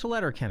 go watch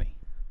Letterkenny.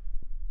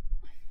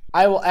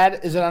 I will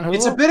add. Is it on Hulu?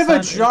 It's a bit of a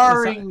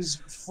jarring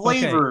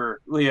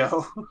flavor, okay.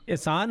 Leo.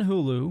 It's on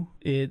Hulu.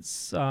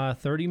 It's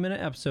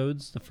 30-minute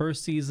episodes. The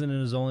first season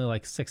is only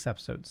like 6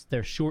 episodes.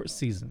 They're short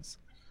seasons.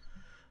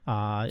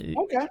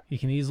 Okay. You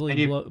can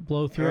easily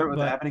blow through it. With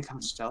Abbott and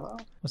Costello?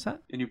 What's that?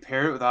 And you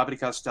pair it with Abbott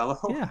and Costello?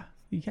 Yeah,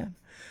 you can.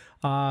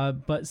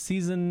 But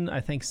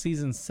I think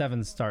season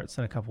 7 starts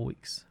in a couple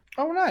weeks.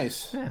 Oh,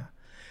 nice.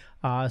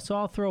 Yeah. So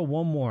I'll throw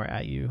one more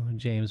at you,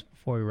 James,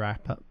 before we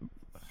wrap up.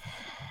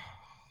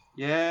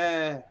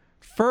 Yeah.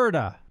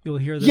 Ferda. You'll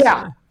hear this.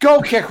 Yeah.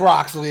 Go kick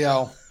rocks,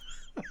 Leo.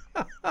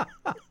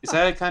 Is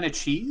that a kind of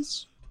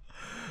cheese?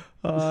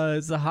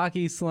 It's a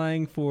hockey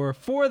slang for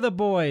the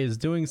boys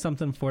doing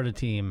something for the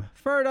team.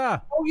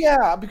 Ferda. Oh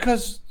yeah,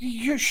 because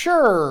you're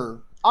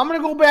sure. I'm gonna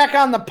go back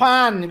on the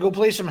pond and go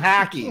play some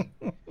hockey.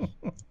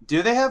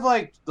 Do they have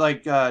like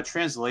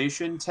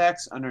translation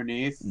text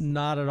underneath?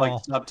 Not at all.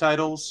 Like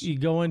subtitles? You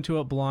go into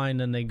it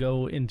blind and they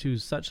go into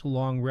such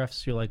long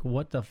riffs. You're like,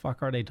 what the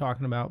fuck are they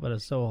talking about? But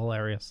it's so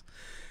hilarious.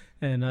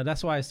 And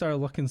that's why I started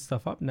looking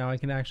stuff up. Now I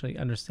can actually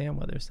understand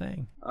what they're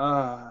saying.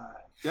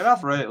 Get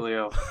off Reddit,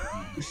 Leo.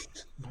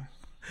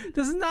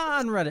 This is not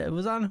on Reddit. It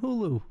was on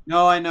Hulu.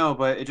 No, I know,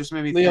 but it just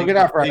made me Leo, think get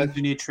off Reddit. things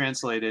you need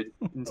translated.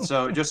 And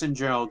so, just in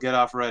general, get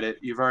off Reddit.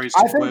 You've already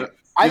I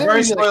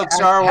think spoiled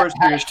Star Wars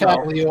for yourself.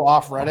 Hashtag Leo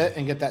off Reddit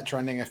and get that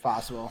trending if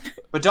possible.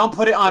 But don't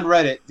put it on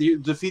Reddit. You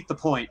defeat the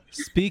point.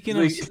 Speaking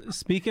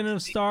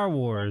of Star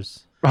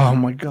Wars. Oh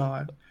my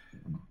God.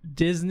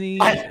 Disney.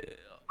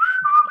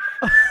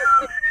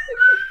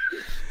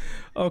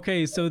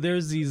 Okay, so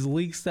there's these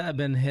leaks that have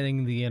been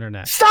hitting the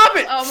internet. Stop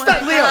it! Oh my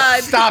Stop, Leo!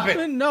 God. Stop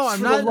it! No, I'm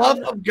For not. the love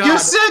of God! You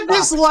said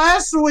this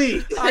last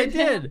week. I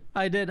did.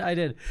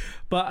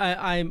 But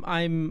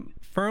I'm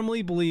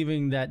firmly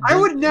believing that I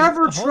would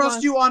never Hold trust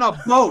on. you on a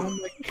boat. Oh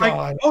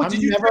my God!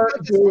 Did you never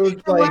forget this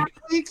do like? last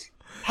week?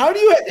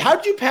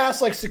 How'd you pass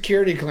like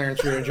security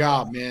clearance for your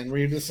job, man?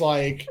 Where you're just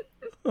like,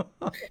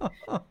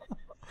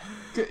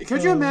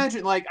 Could you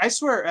imagine? Like, I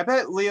swear, I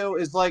bet Leo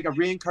is like a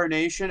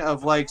reincarnation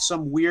of like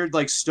some weird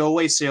like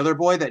stowaway sailor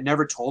boy that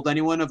never told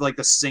anyone of like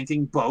the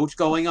sinking boat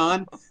going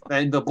on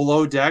and the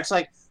below decks.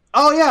 Like,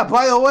 oh yeah,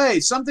 by the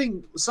way,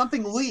 something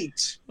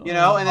leaked, you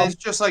know, and it's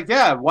just like,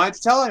 yeah, why don't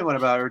you tell anyone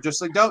about it? Or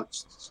just like, don't.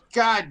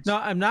 God. No,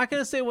 I'm not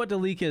going to say what the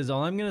leak is.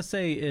 All I'm going to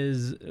say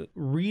is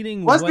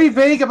reading. Let's be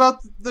vague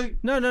about the.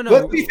 No.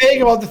 let's be vague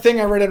about the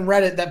thing I read on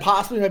Reddit that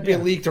possibly might be a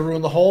leak to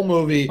ruin the whole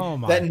movie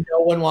that no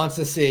one wants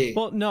to see.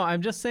 Well, no,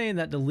 I'm just saying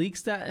that the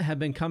leaks that have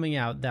been coming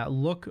out that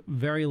look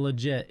very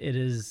legit, it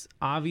is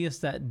obvious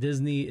that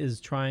Disney is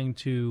trying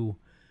to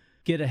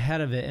get ahead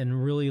of it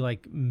and really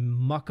like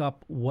muck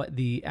up what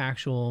the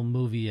actual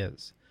movie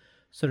is.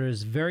 So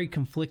there's very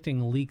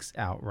conflicting leaks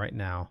out right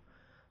now.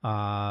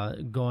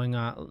 Going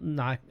on,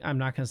 I'm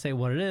not going to say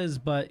what it is,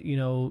 but you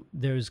know,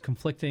 there's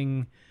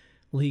conflicting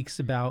leaks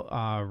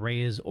about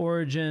Rey's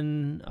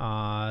origin,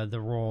 the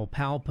role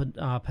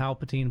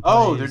Palpatine plays.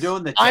 Oh, they're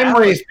doing the. I'm Dallas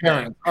Ray's thing.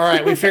 parent. All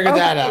right, we figured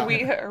that out.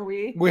 Are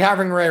we? We're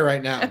having Ray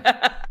right now.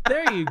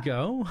 There you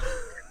go.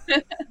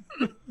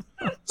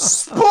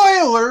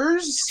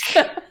 Spoilers.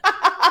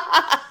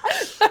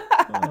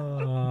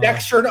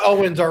 Dexter and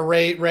Owens are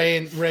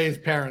Ray's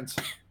parents.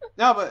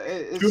 No, but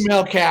it's, Two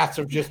male cats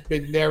have just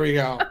been. There we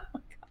go.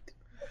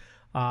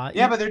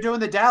 yeah, but they're doing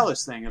the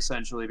Dallas thing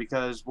essentially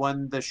because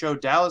when the show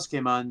Dallas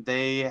came on,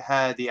 they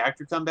had the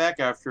actor come back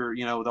after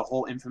the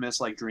whole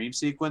infamous like dream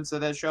sequence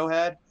that show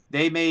had.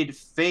 They made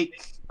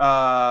fake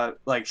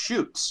like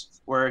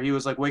shoots where he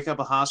was like wake up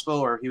in a hospital,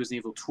 or he was an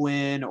evil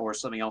twin, or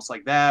something else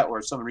like that,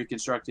 or someone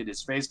reconstructed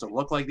his face to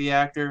look like the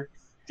actor,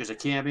 just a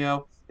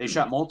cameo. They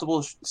shot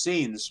multiple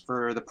scenes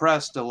for the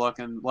press to look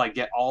and like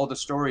get all the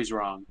stories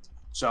wrong.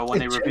 So when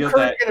they revealed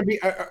that,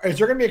 is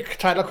there going to be a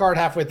title card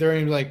halfway through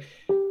and be like,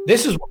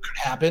 this is what could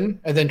happen,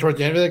 and then towards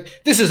the end, be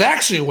like, this is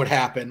actually what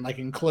happened, like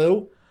in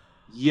Clue?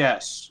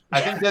 yes,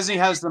 I think Disney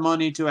has the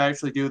money to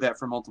actually do that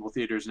for multiple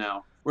theaters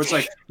now. Where it's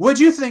like, what'd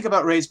you think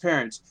about Ray's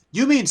parents?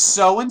 You mean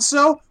so and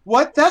so?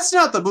 What? That's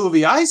not the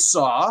movie I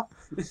saw.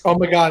 Oh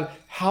my God,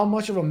 how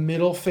much of a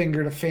middle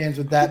finger to fans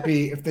would that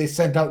be if they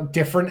sent out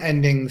different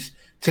endings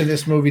to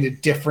this movie to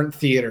different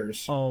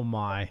theaters? Oh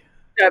my.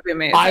 That'd be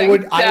amazing. I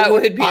would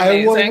be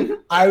amazing.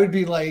 I would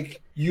be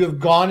like, you have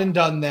gone and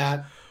done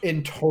that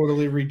and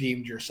totally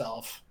redeemed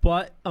yourself.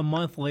 But a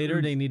month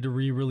later, they need to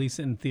re-release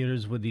it in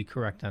theaters with the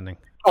correct ending.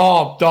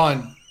 Oh,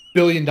 done. $1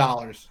 billion.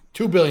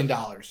 $2 billion.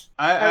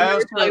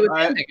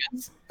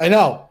 I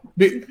know.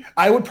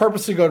 I would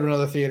purposely go to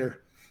another theater.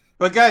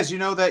 But guys, you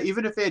know that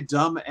even if they had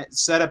dumb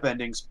setup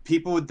endings,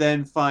 people would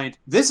then find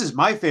this is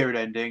my favorite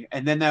ending,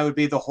 and then that would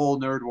be the whole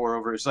nerd war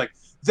over. It's like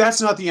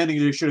that's not the ending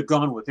they should have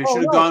gone with. They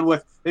should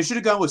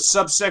have gone with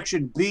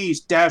subsection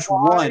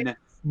B-1.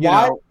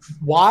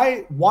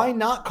 Why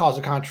not cause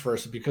a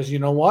controversy? Because you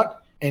know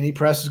what? Any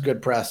press is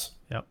good press.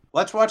 Yep.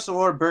 Let's watch the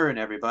Lord burn,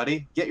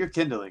 everybody. Get your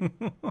kindling.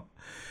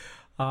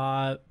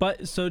 But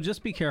so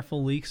just be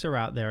careful. Leaks are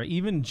out there.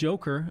 Even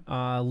Joker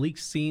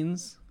leaked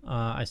scenes.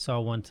 I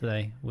saw one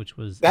today, which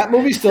was that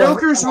movie still.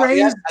 Joker's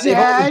Ray's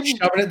dad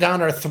shoving it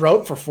down our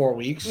throat for 4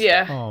 weeks.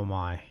 Yeah. Oh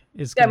my!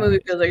 That movie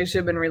feels like it should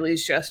have been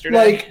released yesterday.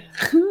 Like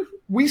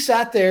we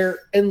sat there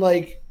and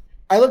like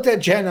I looked at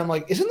Jen. And I'm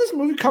like, isn't this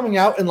movie coming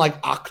out in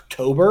like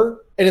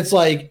October? And it's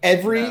like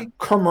every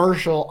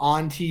commercial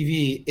on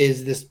TV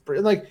is this.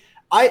 Like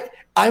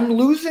I'm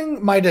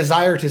losing my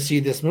desire to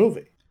see this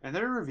movie. And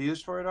there are reviews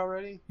for it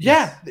already?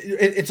 Yeah,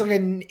 it's like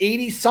an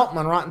 80-something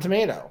on Rotten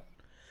Tomato.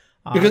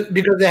 Because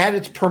they had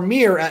its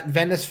premiere at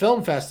Venice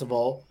Film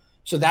Festival,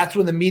 so that's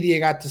when the media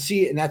got to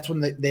see it, and that's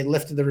when they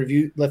lifted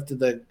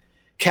the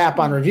cap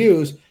on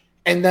reviews.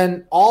 And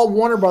then all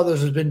Warner Brothers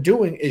has been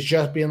doing is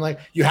just being like,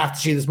 you have to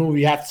see this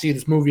movie, you have to see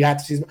this movie, you have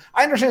to see this.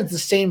 I understand it's the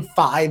same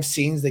 5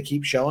 scenes they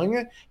keep showing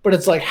it, but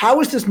it's like,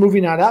 how is this movie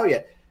not out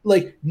yet?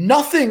 Like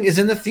nothing is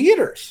in the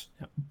theaters.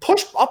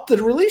 Push up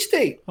the release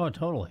date. Oh,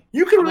 totally.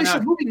 You can release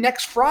a movie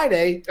next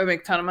Friday. It'd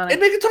make a ton of money.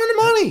 It'd make a ton of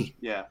money.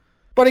 Yeah.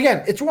 But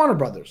again, it's Warner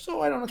Brothers,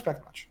 so I don't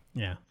expect much.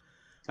 Yeah.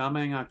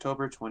 Coming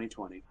October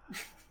 2020.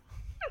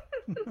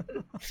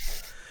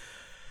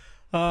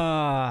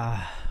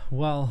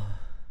 Well,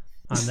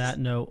 on that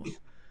note,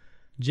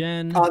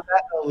 Jen. On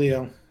that note,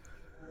 Leo.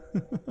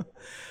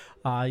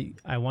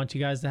 I want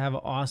you guys to have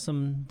an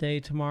awesome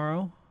day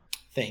tomorrow.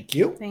 Thank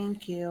you.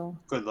 Thank you.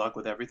 Good luck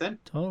with everything.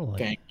 Totally.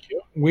 Thank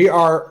you. We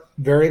are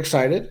very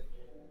excited.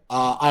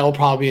 I will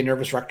probably be a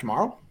nervous wreck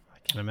tomorrow. I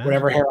can imagine.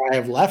 Whatever hair I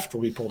have left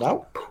will be pulled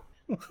out.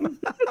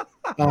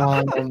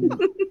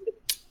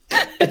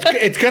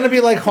 It's going to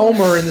be like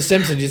Homer in The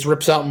Simpsons. He just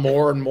rips out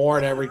more and more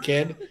at every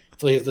kid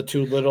until he has the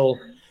 2 little.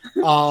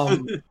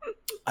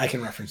 I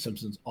can reference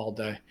Simpsons all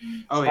day.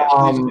 Oh, yeah.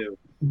 Please do.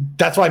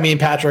 That's why me and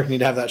Patrick need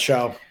to have that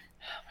show.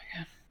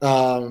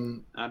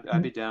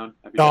 I'd be down.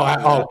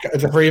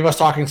 The 3 of us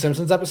talking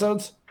Simpsons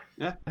episodes?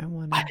 Yeah.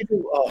 I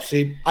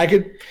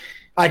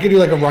could do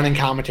like a running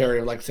commentary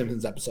of like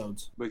Simpsons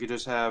episodes. We could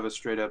just have a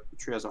straight up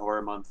Treehouse of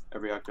Horror month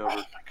every October. Oh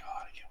my God,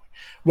 I can't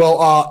wait.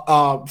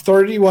 Well,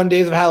 31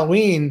 Days of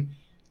Halloween,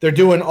 they're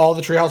doing all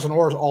the Treehouse of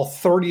Horrors, all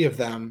 30 of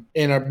them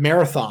in a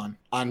marathon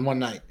on one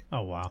night.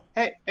 Oh, wow.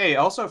 Hey,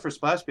 also for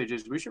Splash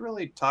Pages, we should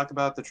really talk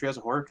about the Treehouse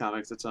of Horror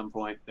comics at some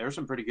point. There are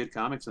some pretty good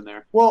comics in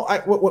there. Well,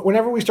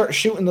 whenever we start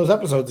shooting those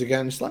episodes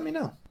again, just let me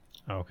know.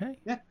 Okay.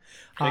 Yeah.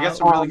 I got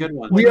some really good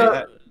ones.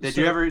 Did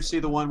you ever see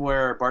the one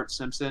where Bart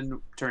Simpson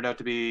turned out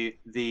to be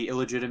the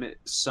illegitimate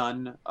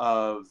son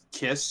of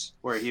Kiss,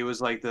 where he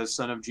was like the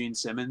son of Gene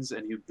Simmons,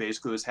 and he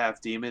basically was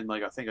half demon,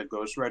 like I think a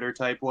Ghost Rider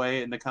type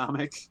way in the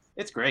comic?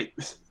 It's great.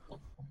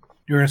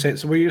 You were gonna say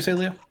so? What were you gonna say,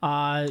 Leo?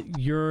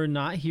 You're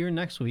not here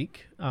next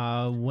week.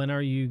 When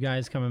are you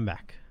guys coming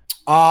back?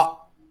 I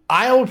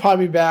will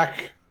probably be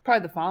back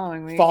Probably the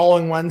following week.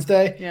 following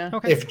Wednesday. Yeah.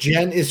 Okay. If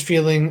Jen is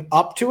feeling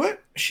up to it,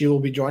 she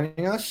will be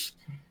joining us.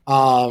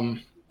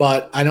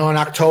 But I know in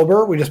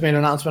October, we just made an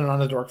announcement on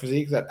the Dork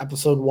Physique that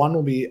episode 1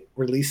 will be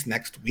released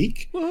next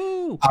week. Woo-hoo.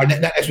 Woo!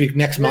 Next week,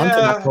 next month in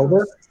Yeah.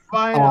 October.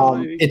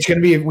 Finally. It's going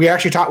to be. We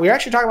actually talked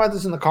about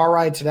this in the car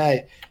ride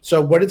today.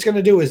 So what it's going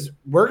to do is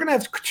we're going to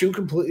have two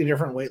completely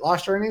different weight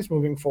loss journeys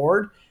moving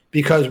forward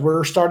because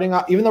we're starting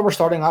off. Even though we're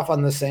starting off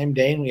on the same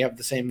day and we have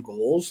the same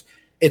goals,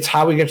 it's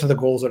how we get to the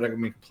goals that are going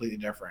to be completely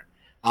different.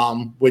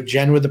 With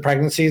Jen with the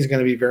pregnancy is going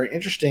to be very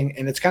interesting,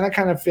 and it's going to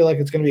kind of feel like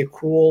it's going to be a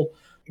cool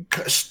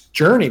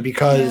journey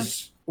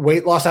because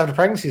weight loss after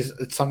pregnancy is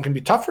something can be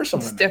tough for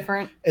someone. It's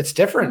different. It's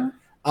different.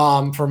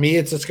 For me,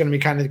 it's just going to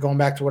be kind of going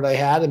back to what I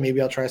had, and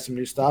maybe I'll try some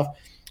new stuff.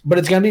 But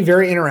it's going to be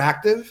very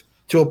interactive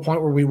to a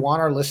point where we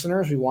want our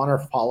listeners, we want our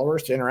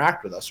followers to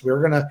interact with us. We're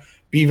going to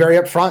be very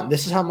upfront.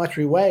 This is how much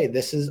we weigh.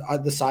 This is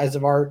the size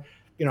of our,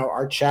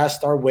 our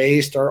chest, our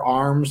waist, our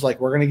arms. Like,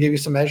 we're going to give you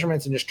some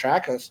measurements and just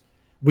track us.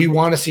 We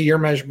want to see your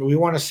measurement. We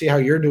want to see how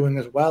you're doing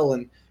as well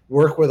and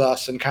work with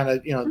us and kind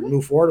of,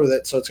 move forward with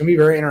it. So it's going to be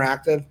very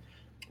interactive.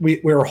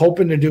 We're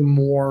hoping to do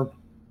more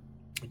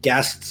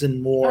guests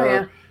and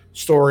more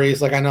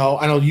stories. Like I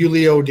know you,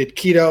 Leo, did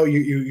keto.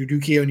 You do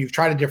keto, and you've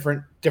tried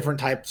different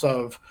types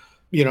of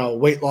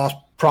weight loss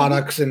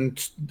products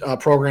and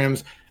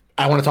programs.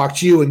 I want to talk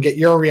to you and get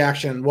your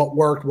reaction. What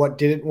worked? What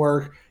didn't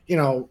work?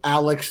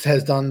 Alex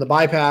has done the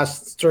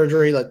bypass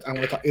surgery.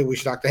 We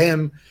should talk to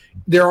him.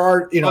 There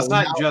are It's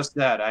not just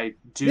that. I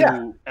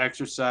do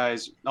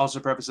exercise. Also,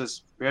 preface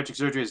this: bariatric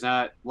surgery is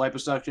not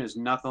liposuction. Is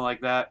nothing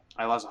like that.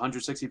 I lost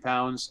 160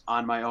 pounds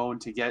on my own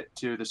to get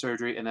to the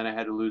surgery, and then I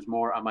had to lose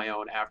more on my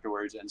own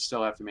afterwards, and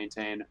still have to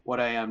maintain what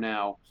I am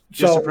now.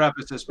 Just to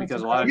preface this,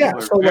 because a lot of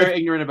people are very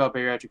ignorant about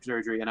bariatric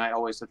surgery, and I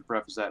always have to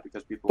preface that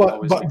because people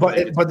always.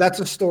 But that's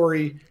a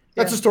story.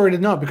 That's a story to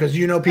know because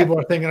people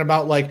are thinking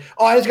about like,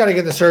 oh, I just got to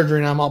get the surgery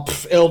and I'm all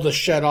ill to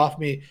shed off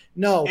me.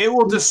 No, it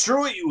will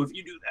destroy you if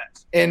you do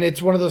that. And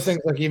it's one of those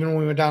things like even when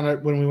we went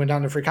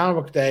down to Free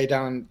Comic Book Day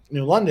down in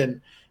New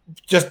London,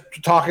 just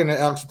talking to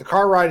Alex at the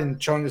car ride and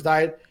showing his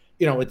diet,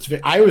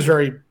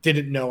 I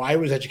didn't know. I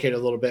was educated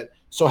a little bit.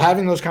 So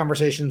having those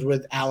conversations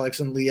with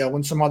Alex and Leo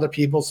and some other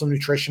people, some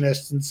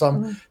nutritionists and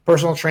some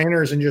personal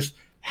trainers, and just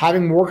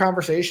having more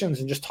conversations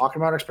and just talking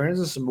about our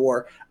experiences some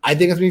more, I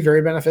think it's going to be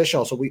very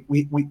beneficial. So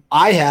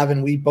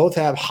we both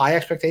have high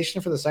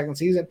expectation for the second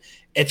season.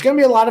 It's going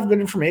to be a lot of good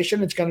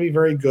information. It's going to be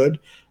very good.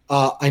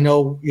 I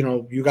know,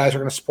 you guys are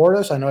going to support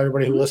us. I know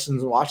everybody who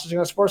listens and watches is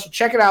going to support us. So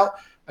check it out.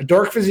 A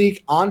Dork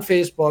Physique on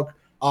Facebook.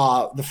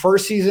 The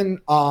first season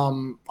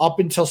up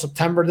until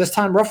September,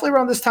 roughly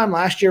around this time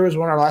last year was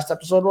when our last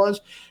episode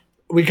was.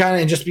 We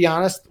and just be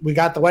honest, we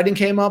got the wedding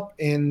came up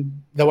and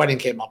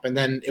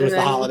then it was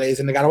the holidays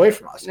and it got away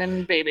from us.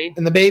 And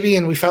the baby.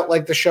 And we felt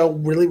like the show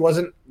really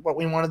wasn't what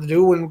we wanted to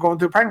do when we're going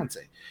through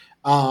pregnancy.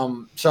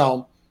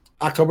 So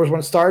October is when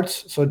it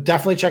starts. So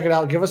definitely check it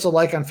out. Give us a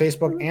like on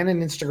Facebook and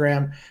on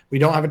Instagram. We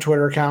don't have a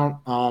Twitter account.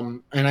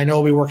 And I know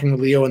we'll be working with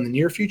Leo in the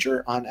near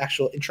future on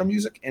actual intro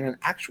music and an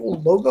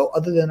actual logo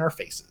other than our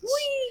faces.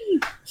 Whee!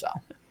 So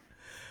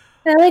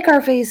I like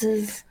our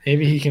faces.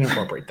 Maybe he can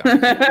incorporate them.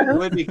 It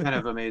would be kind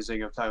of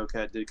amazing if Taco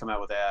Cat did come out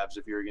with abs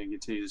if you were going to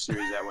continue the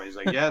series that way. He's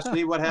like, yeah,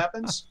 see what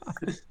happens?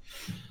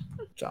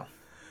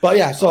 But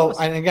yeah,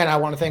 and again, I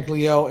want to thank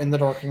Leo and the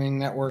Dorkening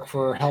Network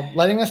for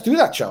letting us do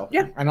that show.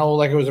 Yeah. I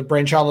know it was a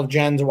brainchild of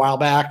Jen's a while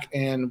back,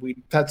 and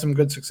we had some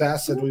good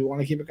success, and we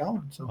want to keep it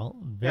going. So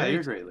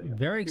you're great, Leo.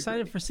 Very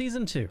excited for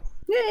season 2.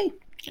 Yay.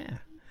 Yeah.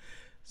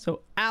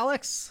 So,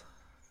 Alex.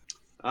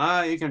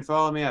 You can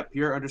follow me at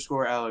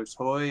pure_Alex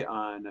Hoy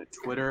on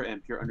Twitter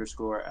and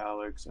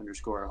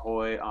pure_Alex_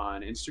 Hoy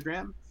on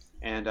Instagram.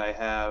 And I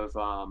have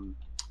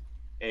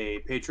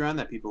a Patreon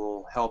that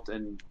people helped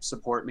and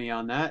support me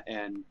on that.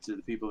 And to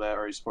the people that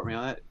already support me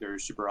on that, they're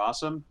super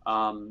awesome.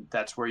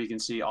 That's where you can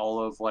see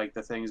all of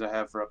the things I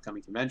have for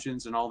upcoming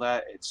conventions and all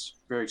that. It's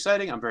very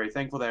exciting. I'm very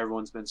thankful that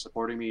everyone's been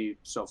supporting me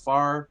so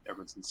far.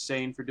 Everyone's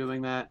insane for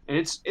doing that. And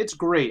it's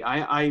great.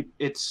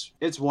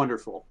 It's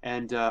wonderful.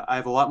 And I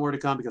have a lot more to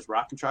come because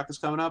Rock and Shock is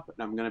coming up,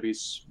 and I'm going to be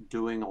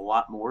doing a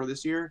lot more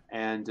this year.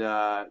 And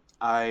if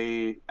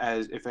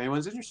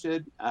anyone's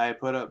interested, I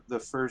put up the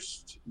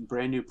first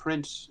brand new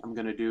print I'm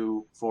going to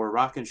do for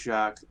Rock and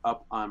Shock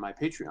up on my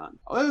Patreon.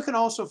 You can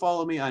also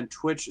follow me on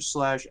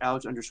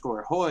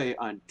Twitch/Alex_Hoy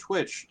on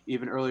Twitch.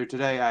 Even earlier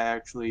today, I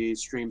actually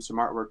streamed some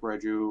artwork where I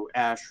drew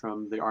Ash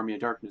from the Army of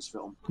Darkness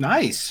film.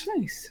 Nice.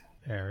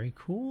 Very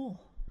cool.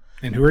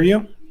 And who are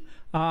you?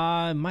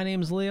 My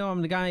name's Leo.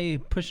 I'm the guy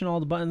pushing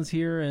all the buttons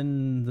here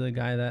and the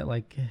guy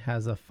that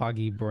has a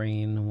foggy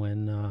brain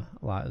when a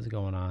lot is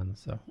going on.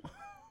 So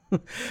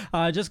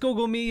just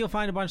Google me. You'll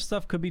find a bunch of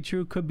stuff. Could be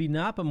true, could be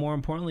not. But more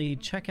importantly,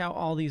 check out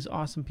all these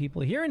awesome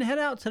people here and head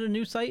out to the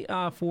new site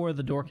for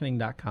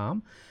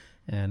thedorkening.com.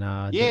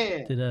 And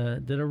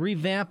did a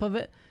revamp of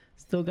it.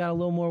 Still got a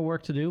little more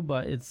work to do,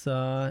 but it's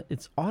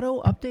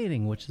auto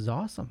updating, which is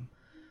awesome.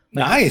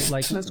 Nice.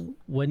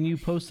 When you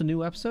post a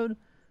new episode,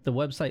 the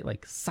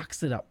website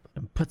sucks it up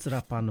and puts it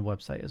up on the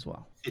website as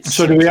well.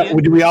 So do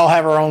we all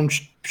have our own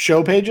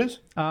show pages?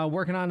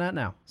 Working on that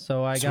now.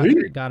 So I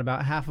got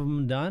about half of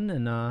them done,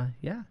 and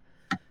yeah.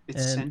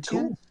 It's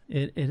sentient. Cool.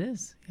 It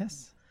is,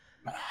 yes.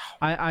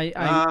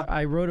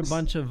 I wrote a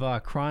bunch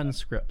of cron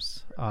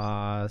scripts.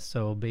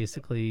 So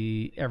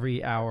basically,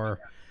 every hour,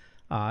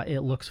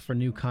 it looks for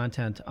new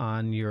content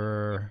on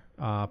your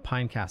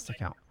Pinecast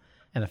account,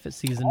 and if it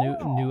sees a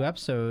new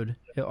episode,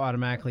 it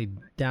automatically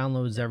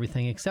downloads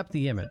everything except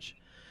the image.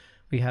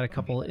 We had a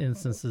couple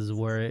instances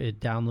where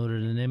it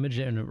downloaded an image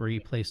and it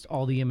replaced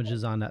all the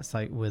images on that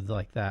site with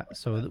like that.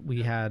 So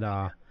we had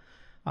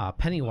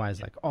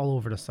Pennywise like all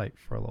over the site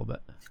for a little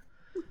bit.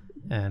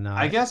 And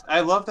I guess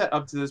I love that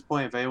up to this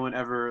point, if anyone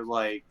ever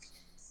like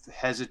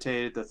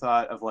hesitated the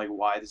thought of like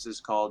why this is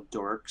called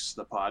Dorks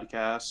the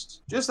podcast,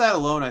 just that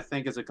alone I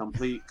think is a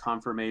complete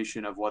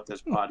confirmation of what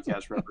this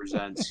podcast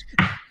represents.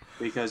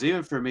 Because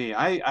even for me,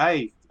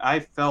 I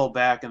fell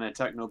back in a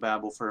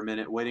technobabble for a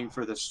minute, waiting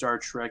for the Star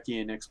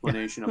Trekian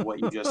explanation of what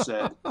you just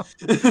said.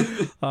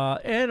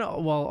 And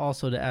well,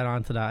 also to add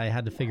on to that, I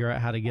had to figure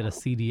out how to get a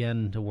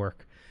CDN to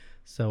work.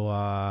 So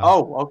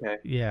okay.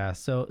 Yeah,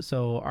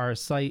 so our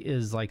site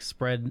is like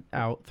spread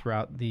out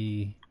throughout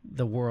the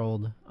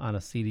world on a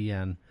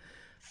CDN.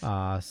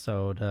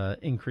 So to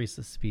increase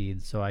the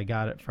speed, so I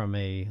got it from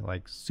a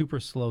like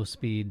super slow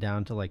speed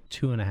down to like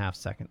 2.5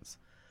 seconds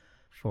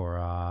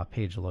for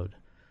page load.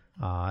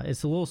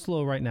 It's a little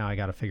slow right now. I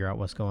got to figure out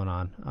what's going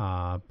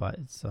on. But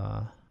it's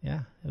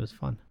it was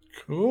fun.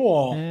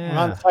 Cool. Yeah.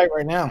 I'm on site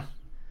right now.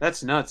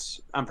 That's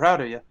nuts. I'm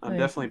proud of you. I'm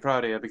definitely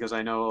proud of you because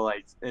I know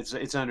like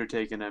it's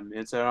undertaken and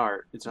it's an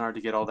art. It's an art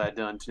to get all that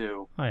done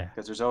too. Oh yeah.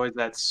 Because there's always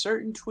that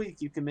certain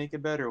tweak you can make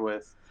it better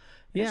with.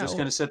 Yeah. It's just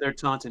gonna sit there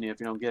taunting you if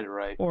you don't get it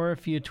right. Or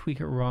if you tweak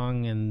it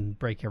wrong and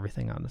break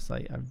everything on the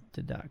site. I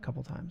did that a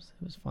couple times.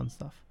 It was fun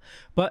stuff.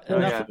 But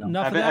enough of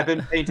that. I've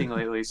been painting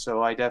lately,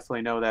 so I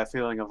definitely know that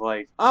feeling of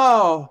like,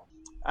 oh,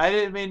 I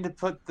didn't mean to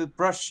put the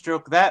brush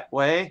stroke that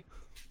way.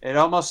 It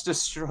almost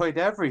destroyed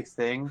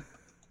everything.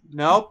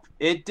 Nope,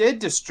 it did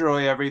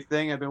destroy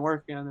everything. I've been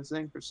working on this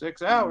thing for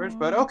 6 hours,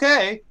 but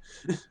okay.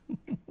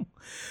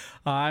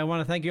 I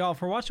want to thank you all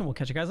for watching. We'll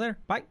catch you guys later.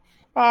 Bye.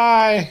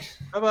 Bye.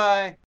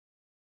 Bye-bye.